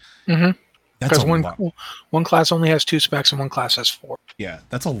breakdown. Mm-hmm. That's a one, lot. One class only has 2 specs and one class has 4. Yeah,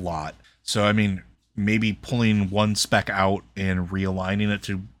 that's a lot. So, I mean, maybe pulling one spec out and realigning it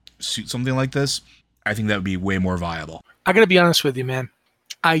to suit something like this, I think that would be way more viable. I got to be honest with you, man.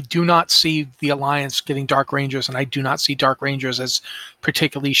 I do not see the Alliance getting Dark Rangers, and I do not see Dark Rangers as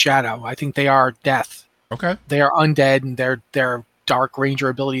particularly Shadow. I think they are death. Okay. They are undead, and their Dark Ranger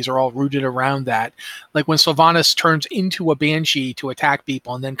abilities are all rooted around that. Like when Sylvanas turns into a Banshee to attack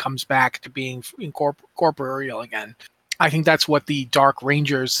people and then comes back to being corporeal again. I think that's what the Dark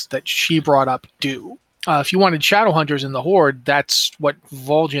Rangers that she brought up do. If you wanted Shadow Hunters in the Horde, that's what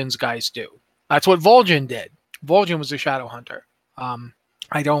Vol'jin's guys do. That's what Vol'jin did. Vol'jin was a Shadow Hunter. I'm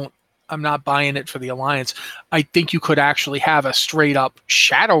not buying it for the Alliance. I think you could actually have a straight up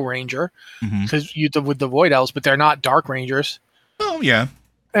Shadow Ranger because with the Void Elves, but they're not Dark Rangers. Oh, yeah.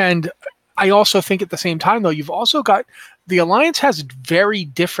 And I also think at the same time, though, you've also got the Alliance has very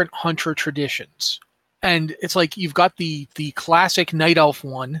different hunter traditions. And it's like you've got the classic Night Elf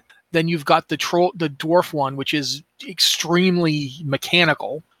one, then you've got the Dwarf one, which is extremely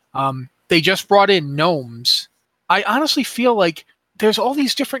mechanical. They just brought in gnomes. I honestly feel like there's all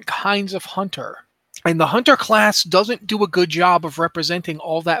these different kinds of hunter. And the hunter class doesn't do a good job of representing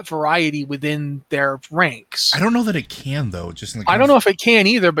all that variety within their ranks. I don't know that it can, though. I don't know if it can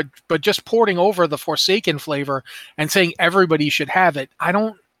either, but just porting over the Forsaken flavor and saying everybody should have it, I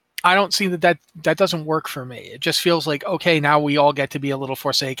don't see that doesn't work for me. It just feels like, okay, now we all get to be a little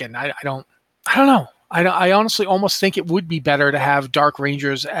Forsaken. I don't know. I honestly almost think it would be better to have Dark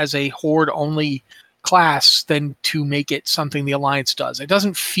Rangers as a Horde only class than to make it something the Alliance does. It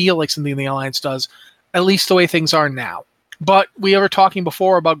doesn't feel like something the Alliance does, at least the way things are now. But we were talking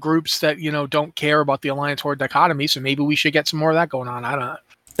before about groups that, don't care about the Alliance Horde dichotomy, so maybe we should get some more of that going on. I don't know.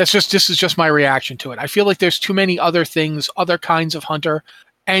 This is just my reaction to it. I feel like there's too many other things, other kinds of hunter,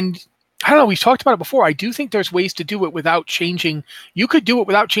 and I don't know, we've talked about it before. I do think there's ways to do it without changing. You could do it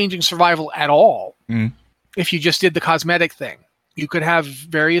without changing survival at all if you just did the cosmetic thing. You could have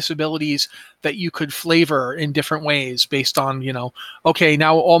various abilities that you could flavor in different ways based on, okay,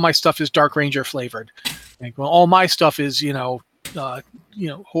 now all my stuff is Dark Ranger flavored. Like, well, all my stuff is, Horde, Dwarf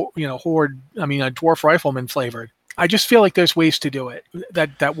Rifleman flavored. I just feel like there's ways to do it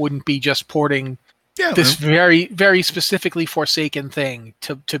that wouldn't be just porting this very, very specifically Forsaken thing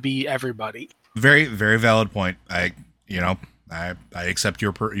to be everybody. Very, very valid point. I accept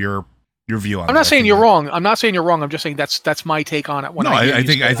your view on that. I'm not saying you're wrong. I'm not saying you're wrong. I'm just saying that's my take on it. I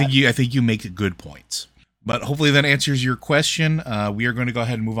think you make good points. But hopefully that answers your question. We are going to go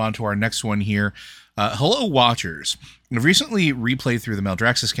ahead and move on to our next one here. Hello, Watchers. I've recently replayed through the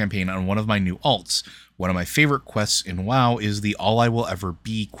Maldraxxus campaign on one of my new alts. One of my favorite quests in WoW is the All I Will Ever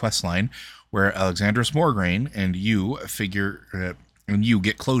Be questline, where Alexandros Morgraine and you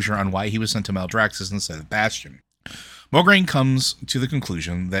get closure on why he was sent to Maldraxxus instead of Bastion. Morgraine comes to the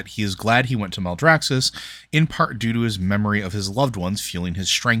conclusion that he is glad he went to Maldraxxus, in part due to his memory of his loved ones fueling his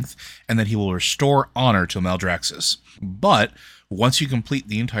strength, and that he will restore honor to Maldraxxus. But once you complete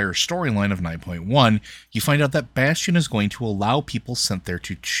the entire storyline of 9.1, you find out that Bastion is going to allow people sent there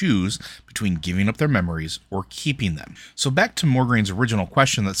to choose between giving up their memories or keeping them. So back to Morgraine's original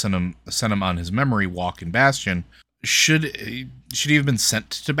question that sent him on his memory walk in Bastion. Should he have been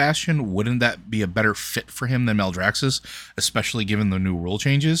sent to Bastion? Wouldn't that be a better fit for him than Maldraxxus, especially given the new rule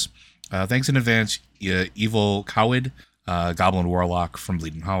changes? Thanks in advance, Evil Cowid, Goblin Warlock from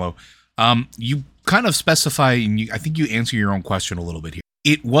Bleeding Hollow. You kind of specify, and I think you answer your own question a little bit here.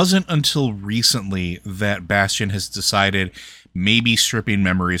 it wasn't until recently that Bastion has decided maybe stripping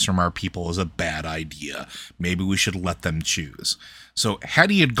memories from our people is a bad idea. Maybe we should let them choose. So had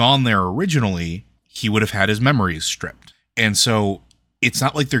he had gone there originally, he would have had his memories stripped. And so it's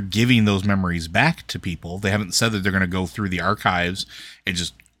not like they're giving those memories back to people. They haven't said that they're going to go through the archives and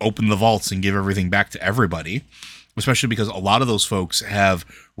just open the vaults and give everything back to everybody, especially because a lot of those folks have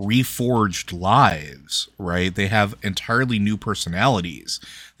reforged lives, right? They have entirely new personalities.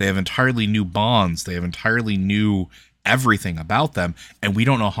 They have entirely new bonds. They have entirely new everything about them. And we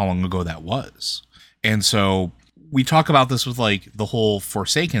don't know how long ago that was. And so we talk about this with like the whole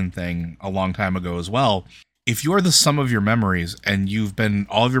Forsaken thing a long time ago as well. If you're the sum of your memories and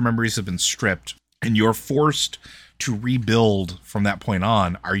all of your memories have been stripped and you're forced to rebuild from that point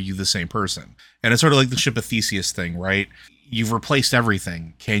on, are you the same person? And it's sort of like the Ship of Theseus thing, right? You've replaced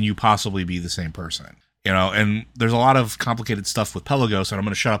everything. Can you possibly be the same person? You know, and there's a lot of complicated stuff with Pelagos, and I'm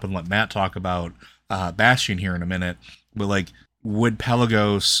going to shut up and let Matt talk about Bastion here in a minute. But like, would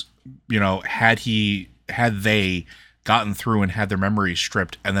Pelagos, you know, had they gotten through and had their memories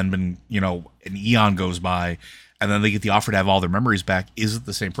stripped and then been, you know, an eon goes by and then they get the offer to have all their memories back, is it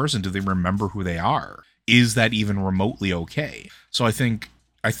the same person? Do they remember who they are? Is that even remotely okay? So I think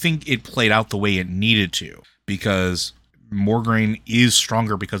it played out the way it needed to, because Morgraine is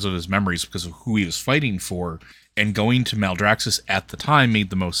stronger because of his memories, because of who he was fighting for, and going to Maldraxxus at the time made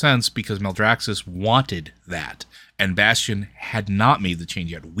the most sense because Maldraxxus wanted that, and Bastion had not made the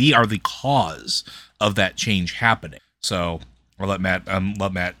change yet. We are the cause of that change happening. So I'll let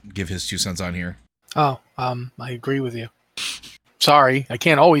Matt give his 2 cents on here. I agree with you. Sorry, I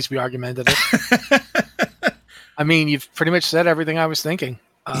can't always be argumentative. I mean, you've pretty much said everything I was thinking.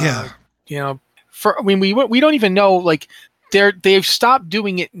 Yeah. You know, we don't even know, like, they've stopped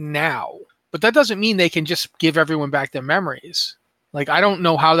doing it now, but that doesn't mean they can just give everyone back their memories. Like, I don't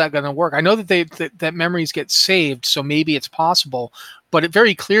know how that's going to work. I know that that memories get saved, so maybe it's possible, but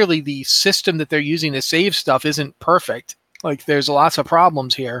very clearly the system that they're using to save stuff isn't perfect. Like, there's lots of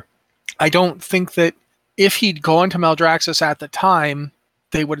problems here. I don't think that if he'd gone to Maldraxxus at the time,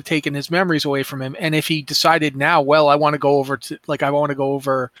 they would have taken his memories away from him. And if he decided now, well, I want to go over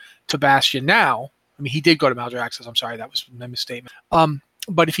to Bastion now. I mean, he did go to Maldraxxus. I'm sorry, that was my misstatement.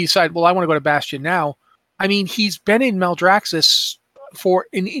 But if he decided, well, I want to go to Bastion now, I mean, he's been in Maldraxxus for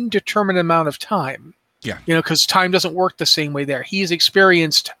an indeterminate amount of time. Yeah. You know, because time doesn't work the same way there. He's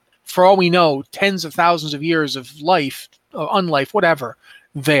experienced, for all we know, tens of thousands of years of life, unlife, whatever,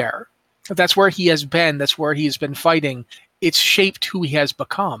 there. That's where he has been. That's where he has been fighting. It's shaped who he has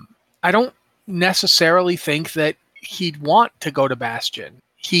become. I don't necessarily think that he'd want to go to Bastion.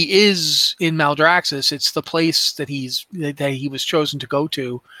 He is in Maldraxxus. It's the place that he was chosen to go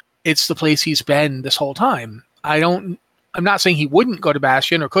to. It's the place he's been this whole time. I'm not saying he wouldn't go to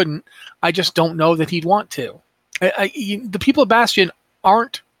Bastion or couldn't. I just don't know that he'd want to. The people of Bastion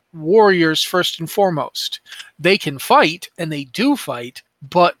aren't warriors first and foremost. They can fight, and they do fight,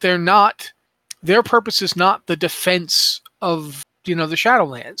 but they're not. Their purpose is not the defense of, you know, the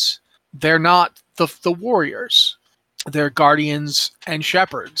Shadowlands. They're not the warriors. They're guardians and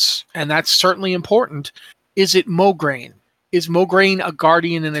shepherds, and that's certainly important. Is it Mograine? Is Mograine a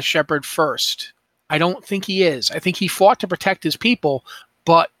guardian and a shepherd first? I don't think he is. I think he fought to protect his people,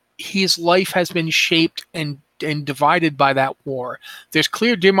 but his life has been shaped and divided by that war. There's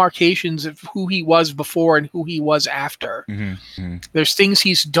clear demarcations of who he was before and who he was after. Mm-hmm. Mm-hmm. There's things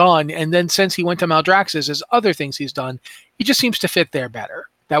he's done, and then since he went to Maldraxxus, there's other things he's done. He just seems to fit there better.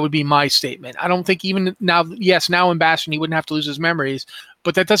 That would be my statement. I don't think even now, yes, now in Bastion, he wouldn't have to lose his memories,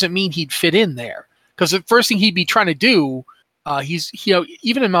 but that doesn't mean he'd fit in there. Because the first thing he'd be trying to do,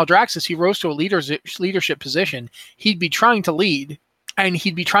 even in Maldraxxus, he rose to a leadership position. He'd be trying to lead, and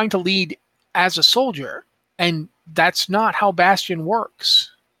he'd be trying to lead as a soldier. And that's not how Bastion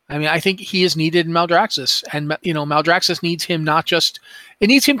works. I mean, I think he is needed in Maldraxxus, and, you know, Maldraxxus needs him it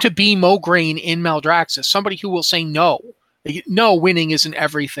needs him to be Mograine in Maldraxxus, somebody who will say no. No, winning isn't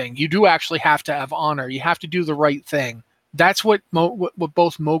everything. You do actually have to have honor. You have to do the right thing. That's what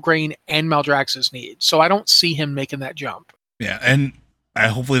both Mograine and Maldraxxus need. So I don't see him making that jump. Yeah, and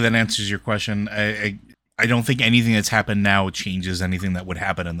hopefully that answers your question. I don't think anything that's happened now changes anything that would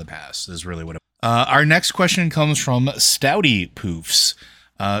happen in the past, is really what our next question comes from Stouty Poofs.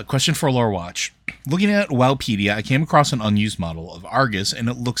 Question for Lore Watch. Looking at Wowpedia, I came across an unused model of Argus, and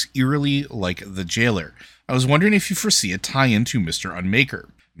it looks eerily like the Jailer. I was wondering if you foresee a tie-in to Mr. Unmaker.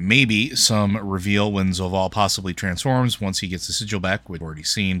 Maybe some reveal when Zovaal possibly transforms once he gets the sigil back, which we've already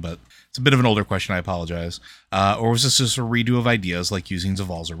seen, but it's a bit of an older question, I apologize. Or was this just a redo of ideas like using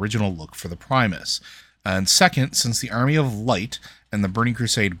Zovaal's original look for the Primus? And second, since the Army of Light and the Burning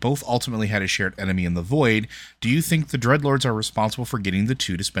Crusade both ultimately had a shared enemy in the Void, do you think the Dreadlords are responsible for getting the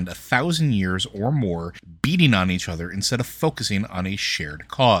two to spend 1,000 years or more beating on each other instead of focusing on a shared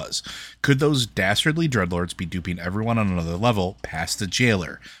cause? Could those dastardly Dreadlords be duping everyone on another level past the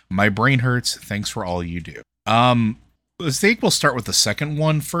Jailer? My brain hurts. Thanks for all you do. I think we'll start with the second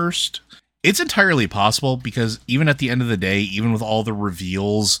one first. It's entirely possible because even at the end of the day, even with all the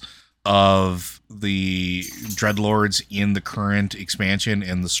reveals of the Dreadlords in the current expansion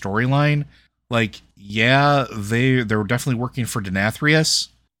and the storyline, like, yeah, they're definitely working for Denathrius,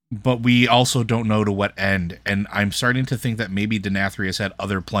 but we also don't know to what end. And I'm starting to think that maybe Denathrius had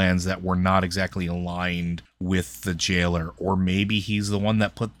other plans that were not exactly aligned with the Jailer, or maybe he's the one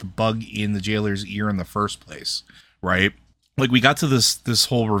that put the bug in the Jailer's ear in the first place, right? Like, we got to this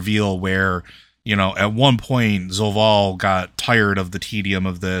whole reveal where, you know, at one point Zovaal got tired of the tedium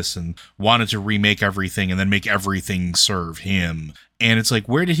of this and wanted to remake everything and then make everything serve him. And it's like,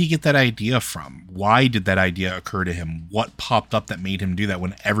 where did he get that idea from? Why did that idea occur to him? What popped up that made him do that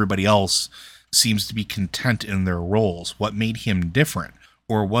when everybody else seems to be content in their roles? What made him different?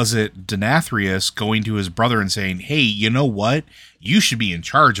 Or was it Denathrius going to his brother and saying, hey, you know what? You should be in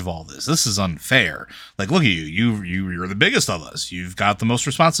charge of all this. This is unfair. Like, look at you. You're the biggest of us. You've got the most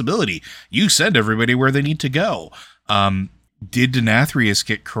responsibility. You send everybody where they need to go. Did Denathrius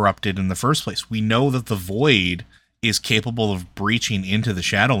get corrupted in the first place? We know that the Void is capable of breaching into the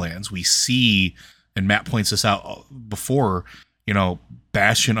Shadowlands. We see, and Matt points this out before, you know,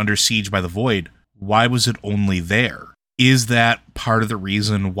 Bastion under siege by the Void. Why was it only there? Is that part of the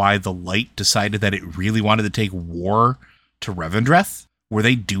reason why the Light decided that it really wanted to take war to Revendreth? Were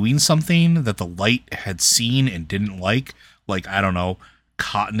they doing something that the Light had seen and didn't like? Like, I don't know,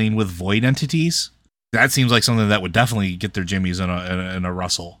 cottoning with Void entities? That seems like something that would definitely get their jimmies in a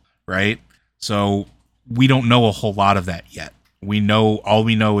rustle, right? So we don't know a whole lot of that yet. All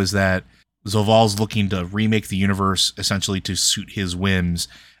we know is that Zovaal's looking to remake the universe essentially to suit his whims,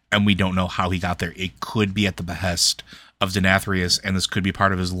 and we don't know how he got there. It could be at the behest of Denathrius, and this could be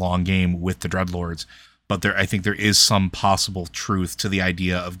part of his long game with the Dreadlords. But I think there is some possible truth to the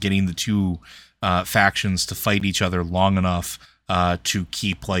idea of getting the two factions to fight each other long enough to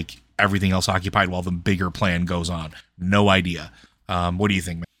keep like everything else occupied while the bigger plan goes on. No idea. What do you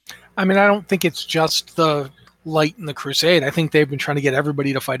think, man? I mean, I don't think it's just the Light and the Crusade. I think they've been trying to get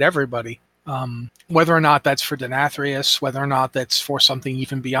everybody to fight everybody. Whether or not that's for Denathrius, whether or not that's for something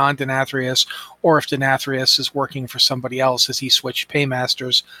even beyond Denathrius, or if Denathrius is working for somebody else as he switched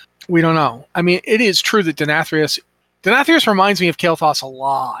paymasters, we don't know. I mean, it is true that Denathrius reminds me of Kael'thas a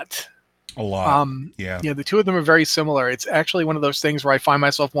lot. A lot. Yeah, the two of them are very similar. It's actually one of those things where I find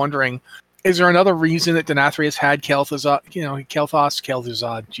myself wondering, is there another reason that Denathrius had Kael'thas,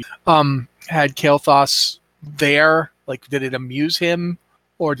 had Kael'thas there? Like, did it amuse him?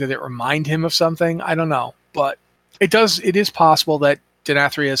 Or did it remind him of something? I don't know. But it is possible that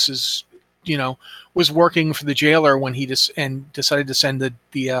Denathrius was working for the Jailer when he decided to send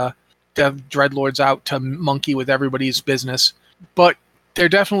the Dreadlords out to monkey with everybody's business. But there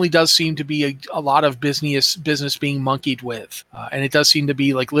definitely does seem to be a lot of business being monkeyed with. And it does seem to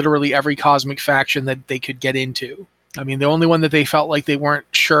be like literally every cosmic faction that they could get into. I mean, the only one that they felt like they weren't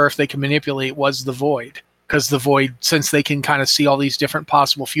sure if they could manipulate was the Void. Because the Void, since they can kind of see all these different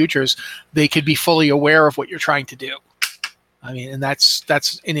possible futures, they could be fully aware of what you're trying to do. I mean, and that's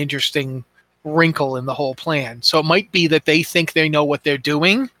an interesting wrinkle in the whole plan. So it might be that they think they know what they're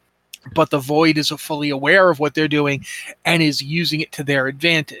doing, but the Void is fully aware of what they're doing and is using it to their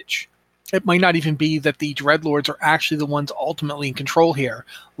advantage. It might not even be that the Dreadlords are actually the ones ultimately in control here.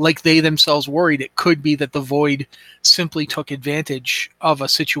 Like they themselves worried, it could be that the Void simply took advantage of a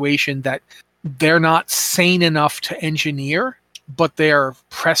situation that they're not sane enough to engineer, but they're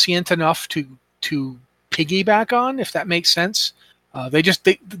prescient enough to piggyback on, if that makes sense.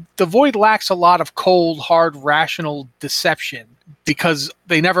 The Void lacks a lot of cold, hard, rational deception because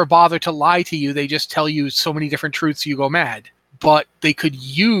they never bother to lie to you. They just tell you so many different truths you go mad. But they could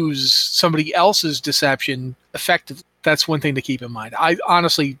use somebody else's deception effectively. That's one thing to keep in mind. I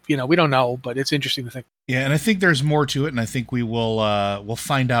honestly, we don't know, but it's interesting to think. Yeah, and I think there's more to it, and I think we will we'll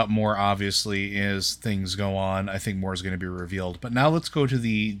find out more, obviously, as things go on. I think more is going to be revealed. But now let's go to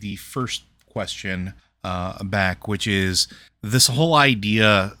the first question back, which is this whole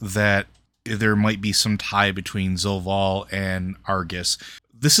idea that there might be some tie between Zovaal and Argus.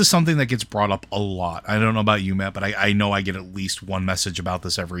 This is something that gets brought up a lot. I don't know about you, Matt, but I know I get at least one message about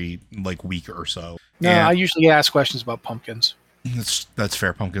this every week or so. No, and I usually ask questions about pumpkins. That's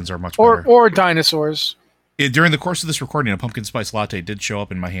fair. Pumpkins are much better. Or dinosaurs. During the course of this recording, a pumpkin spice latte did show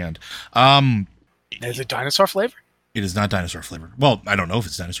up in my hand. Is it dinosaur flavor? It is not dinosaur flavored. Well, I don't know if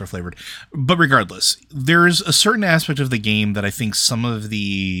it's dinosaur flavored, but regardless, there's a certain aspect of the game that I think some of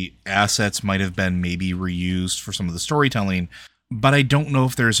the assets might have been maybe reused for some of the storytelling, but I don't know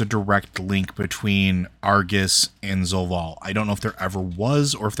if there's a direct link between Argus and Zoval. I don't know if there ever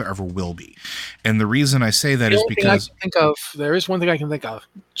was or if there ever will be. And the reason I say that is because there is one thing I can think of.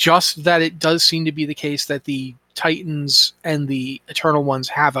 Just that it does seem to be the case that the Titans and the Eternal Ones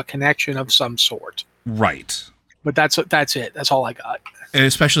have a connection of some sort. Right. But that's it. That's all I got. And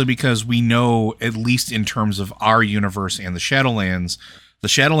especially because we know, at least in terms of our universe and the Shadowlands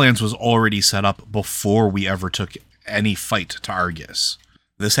was already set up before we ever took any fight to Argus.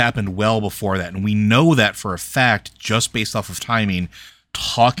 This happened well before that, and we know that for a fact just based off of timing,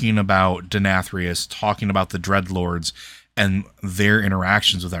 talking about Denathrius, talking about the Dreadlords, and their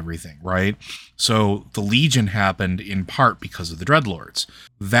interactions with everything, right? So the Legion happened in part because of the Dreadlords.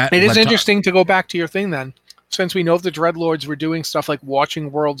 It is interesting to go back to your thing then. Since we know the Dreadlords were doing stuff like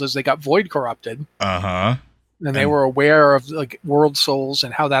watching worlds as they got void corrupted. Uh-huh. And they were aware of like world souls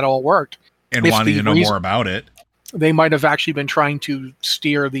and how that all worked. And wanting to know more about it. They might have actually been trying to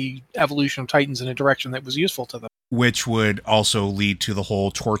steer the evolution of Titans in a direction that was useful to them. Which would also lead to the whole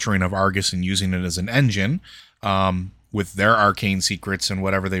torturing of Argus and using it as an engine, with their arcane secrets and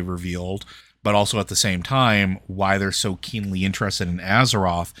whatever they revealed. But also at the same time, why they're so keenly interested in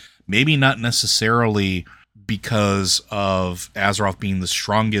Azeroth. Maybe not necessarily because of Azeroth being the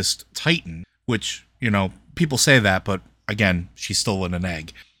strongest Titan, which, people say that, but again, she's still in an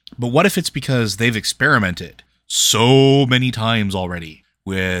egg. But what if it's because they've experimented so many times already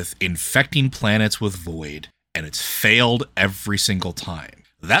with infecting planets with void, and it's failed every single time?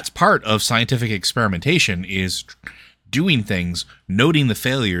 That's part of scientific experimentation, is doing things, noting the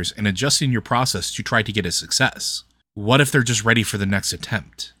failures, and adjusting your process to try to get a success. What if they're just ready for the next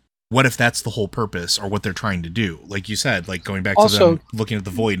attempt? What if that's the whole purpose or what they're trying to do? Like you said, like going back to them looking at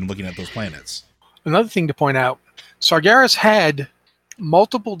the void and looking at those planets. Another thing to point out, Sargeras had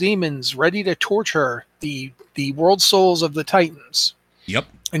multiple demons ready to torture the world souls of the Titans. Yep.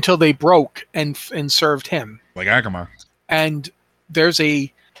 Until they broke and served him. Like Agamar. And there's a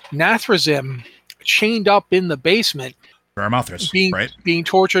Nathrazim chained up in the basement. Vermithras, right? Being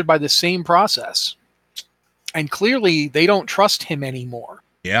tortured by the same process. And clearly they don't trust him anymore.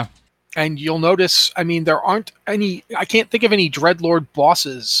 Yeah. And you'll notice, there aren't any, I can't think of any Dreadlord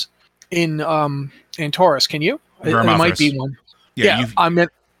bosses in Taurus. Can you? There might be one. Yeah, I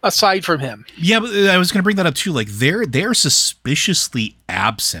meant aside from him. Yeah, but I was going to bring that up too. Like they're suspiciously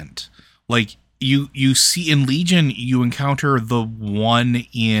absent. Like you see in Legion, you encounter the one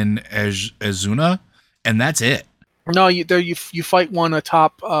in Azuna, and that's it. No, you fight one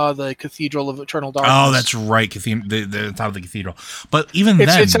atop the Cathedral of Eternal Darkness. Oh, that's right, the top of the cathedral. But even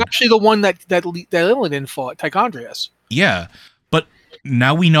then, it's actually the one that Illidan fought, Tichondrius. Yeah, but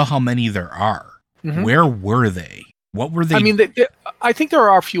now we know how many there are. Mm-hmm. Where were they? What were they? I think there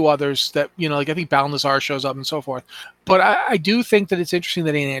are a few others that I think Balnazar shows up and so forth. But I do think that it's interesting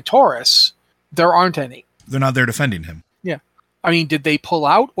that in Antorus there aren't any. They're not there defending him. Yeah, did they pull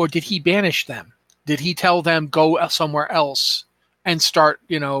out or did he banish them? Did he tell them go somewhere else and start,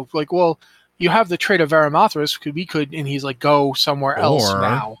 you have the trait of Vermithras, we could, and he's like, go somewhere else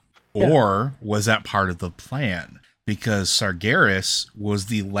now. Or was that part of the plan? Because Sargeras was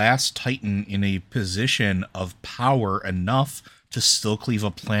the last Titan in a position of power enough to still cleave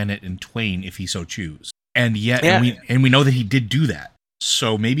a planet in twain if he so choose. And yet, and we know that he did do that.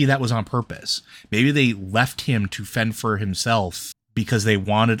 So maybe that was on purpose. Maybe they left him to fend for himself because they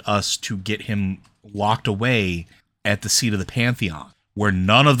wanted us to get him locked away at the seat of the Pantheon, where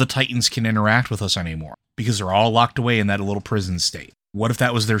none of the Titans can interact with us anymore because they're all locked away in that little prison state. What if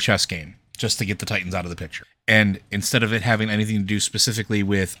that was their chess game, just to get the Titans out of the picture? And instead of it having anything to do specifically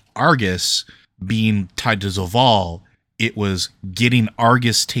with Argus being tied to Zoval, it was getting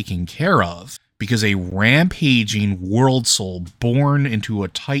Argus taken care of, because a rampaging world soul born into a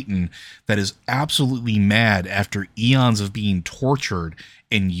Titan that is absolutely mad after eons of being tortured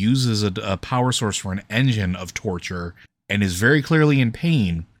and uses a power source for an engine of torture and is very clearly in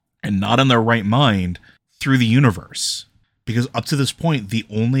pain and not in their right mind through the universe. Because up to this point, the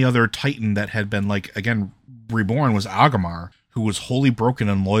only other Titan that had been, reborn was Agamar, who was wholly broken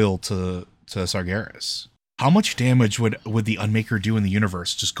and loyal to Sargeras. How much damage would the Unmaker do in the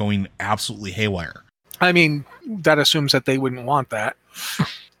universe just going absolutely haywire? That assumes that they wouldn't want that.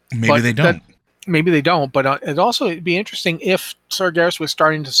 Maybe they don't. Maybe they don't, but it'd be interesting if Sargeras was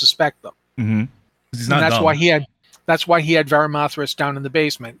starting to suspect them. Mm-hmm. He's not and dumb. That's why he had Vermithras down in the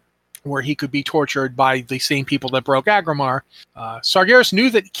basement, where he could be tortured by the same people that broke Agamar. Sargeras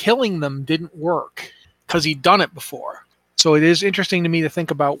knew that killing them didn't work, because he'd done it before. So it is interesting to me to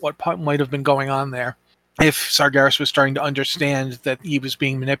think about what might have been going on there if Sargeras was starting to understand that he was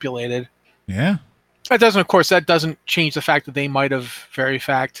being manipulated. Yeah. That doesn't change the fact that they might have very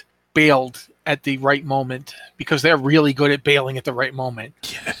fact bailed at the right moment, because they're really good at bailing at the right moment.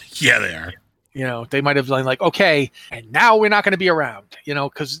 Yeah, they are. You know, they might have been like, okay, and now we're not going to be around, you know,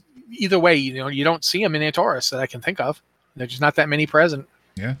 because either way, you know, you don't see them in Antorus that I can think of. There's just not that many present.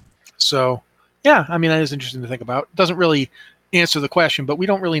 Yeah. So, yeah, I mean, that is interesting to think about. It doesn't really answer the question, but we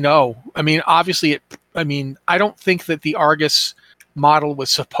don't really know. I mean, obviously, I don't think that the Argus model was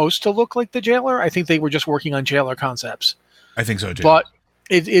supposed to look like the Jailer. I think they were just working on Jailer concepts. I think so, too. But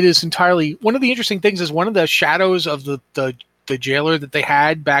it is entirely... One of the interesting things is one of the shadows of the Jailer that they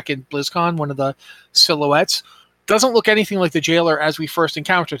had back in BlizzCon, one of the silhouettes, doesn't look anything like the Jailer as we first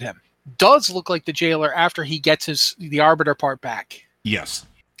encountered him. Does look like the Jailer after he gets the Arbiter part back. Yes.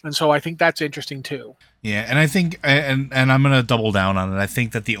 And so I think that's interesting too. Yeah, and I think, and I'm going to double down on it, I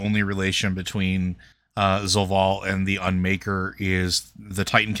think that the only relation between Zovaal and the Unmaker is the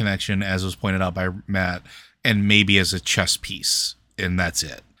Titan connection, as was pointed out by Matt, and maybe as a chess piece, and that's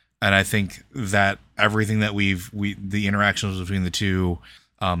it. And I think that everything that the interactions between the two,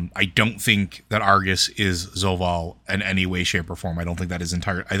 I don't think that Argus is Zovaal in any way, shape, or form. I don't think that is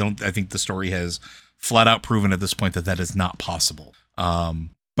entire. I think the story has flat out proven at this point that is not possible.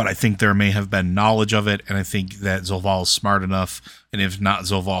 But I think there may have been knowledge of it, and I think that Zovaal is smart enough, and if not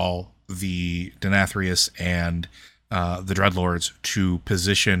Zovaal, the Denathrius and the Dreadlords, to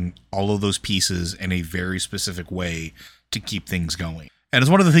position all of those pieces in a very specific way to keep things going. And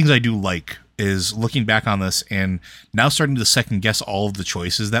it's one of the things I do like is looking back on this and now starting to second guess all of the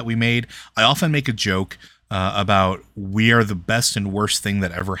choices that we made. I often make a joke about we are the best and worst thing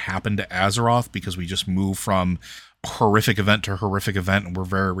that ever happened to Azeroth, because we just move from horrific event to horrific event, and we're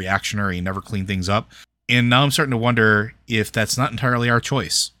very reactionary and never clean things up. And now I'm starting to wonder if that's not entirely our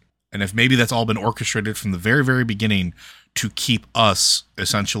choice, and if maybe that's all been orchestrated from the very, very beginning to keep us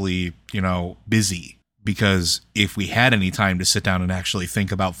essentially, busy. Because if we had any time to sit down and actually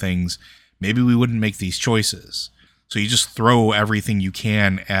think about things, maybe we wouldn't make these choices. So you just throw everything you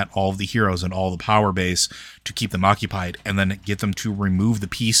can at all of the heroes and all the power base to keep them occupied, and then get them to remove the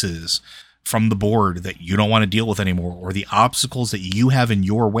pieces from the board that you don't want to deal with anymore, or the obstacles that you have in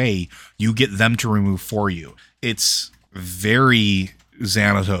your way, you get them to remove for you. It's very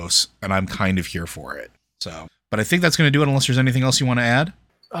Xanatos, and I'm kind of here for it. So, but I think that's going to do it, unless there's anything else you want to add.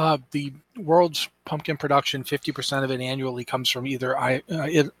 The world's pumpkin production, 50% of it annually comes from either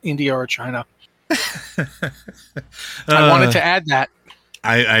India or China. I wanted to add that.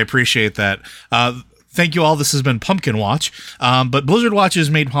 I appreciate that. Thank you all. This has been Pumpkin Watch. But Blizzard Watch is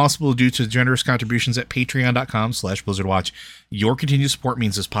made possible due to generous contributions at patreon.com/Blizzard Watch. Your continued support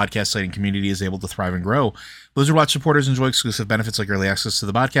means this podcast site and community is able to thrive and grow. Blizzard Watch supporters enjoy exclusive benefits like early access to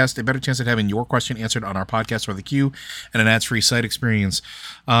the podcast, a better chance at having your question answered on our podcast or the queue, and an ads-free site experience.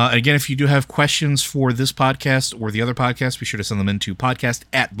 Again, if you do have questions for this podcast or the other podcast, be sure to send them into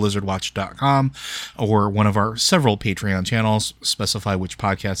podcast@blizzardwatch.com or one of our several Patreon channels. Specify which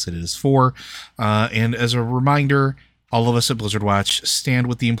podcast it is for. And as a reminder, all of us at Blizzard Watch stand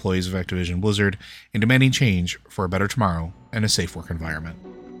with the employees of Activision Blizzard in demanding change for a better tomorrow and a safe work environment.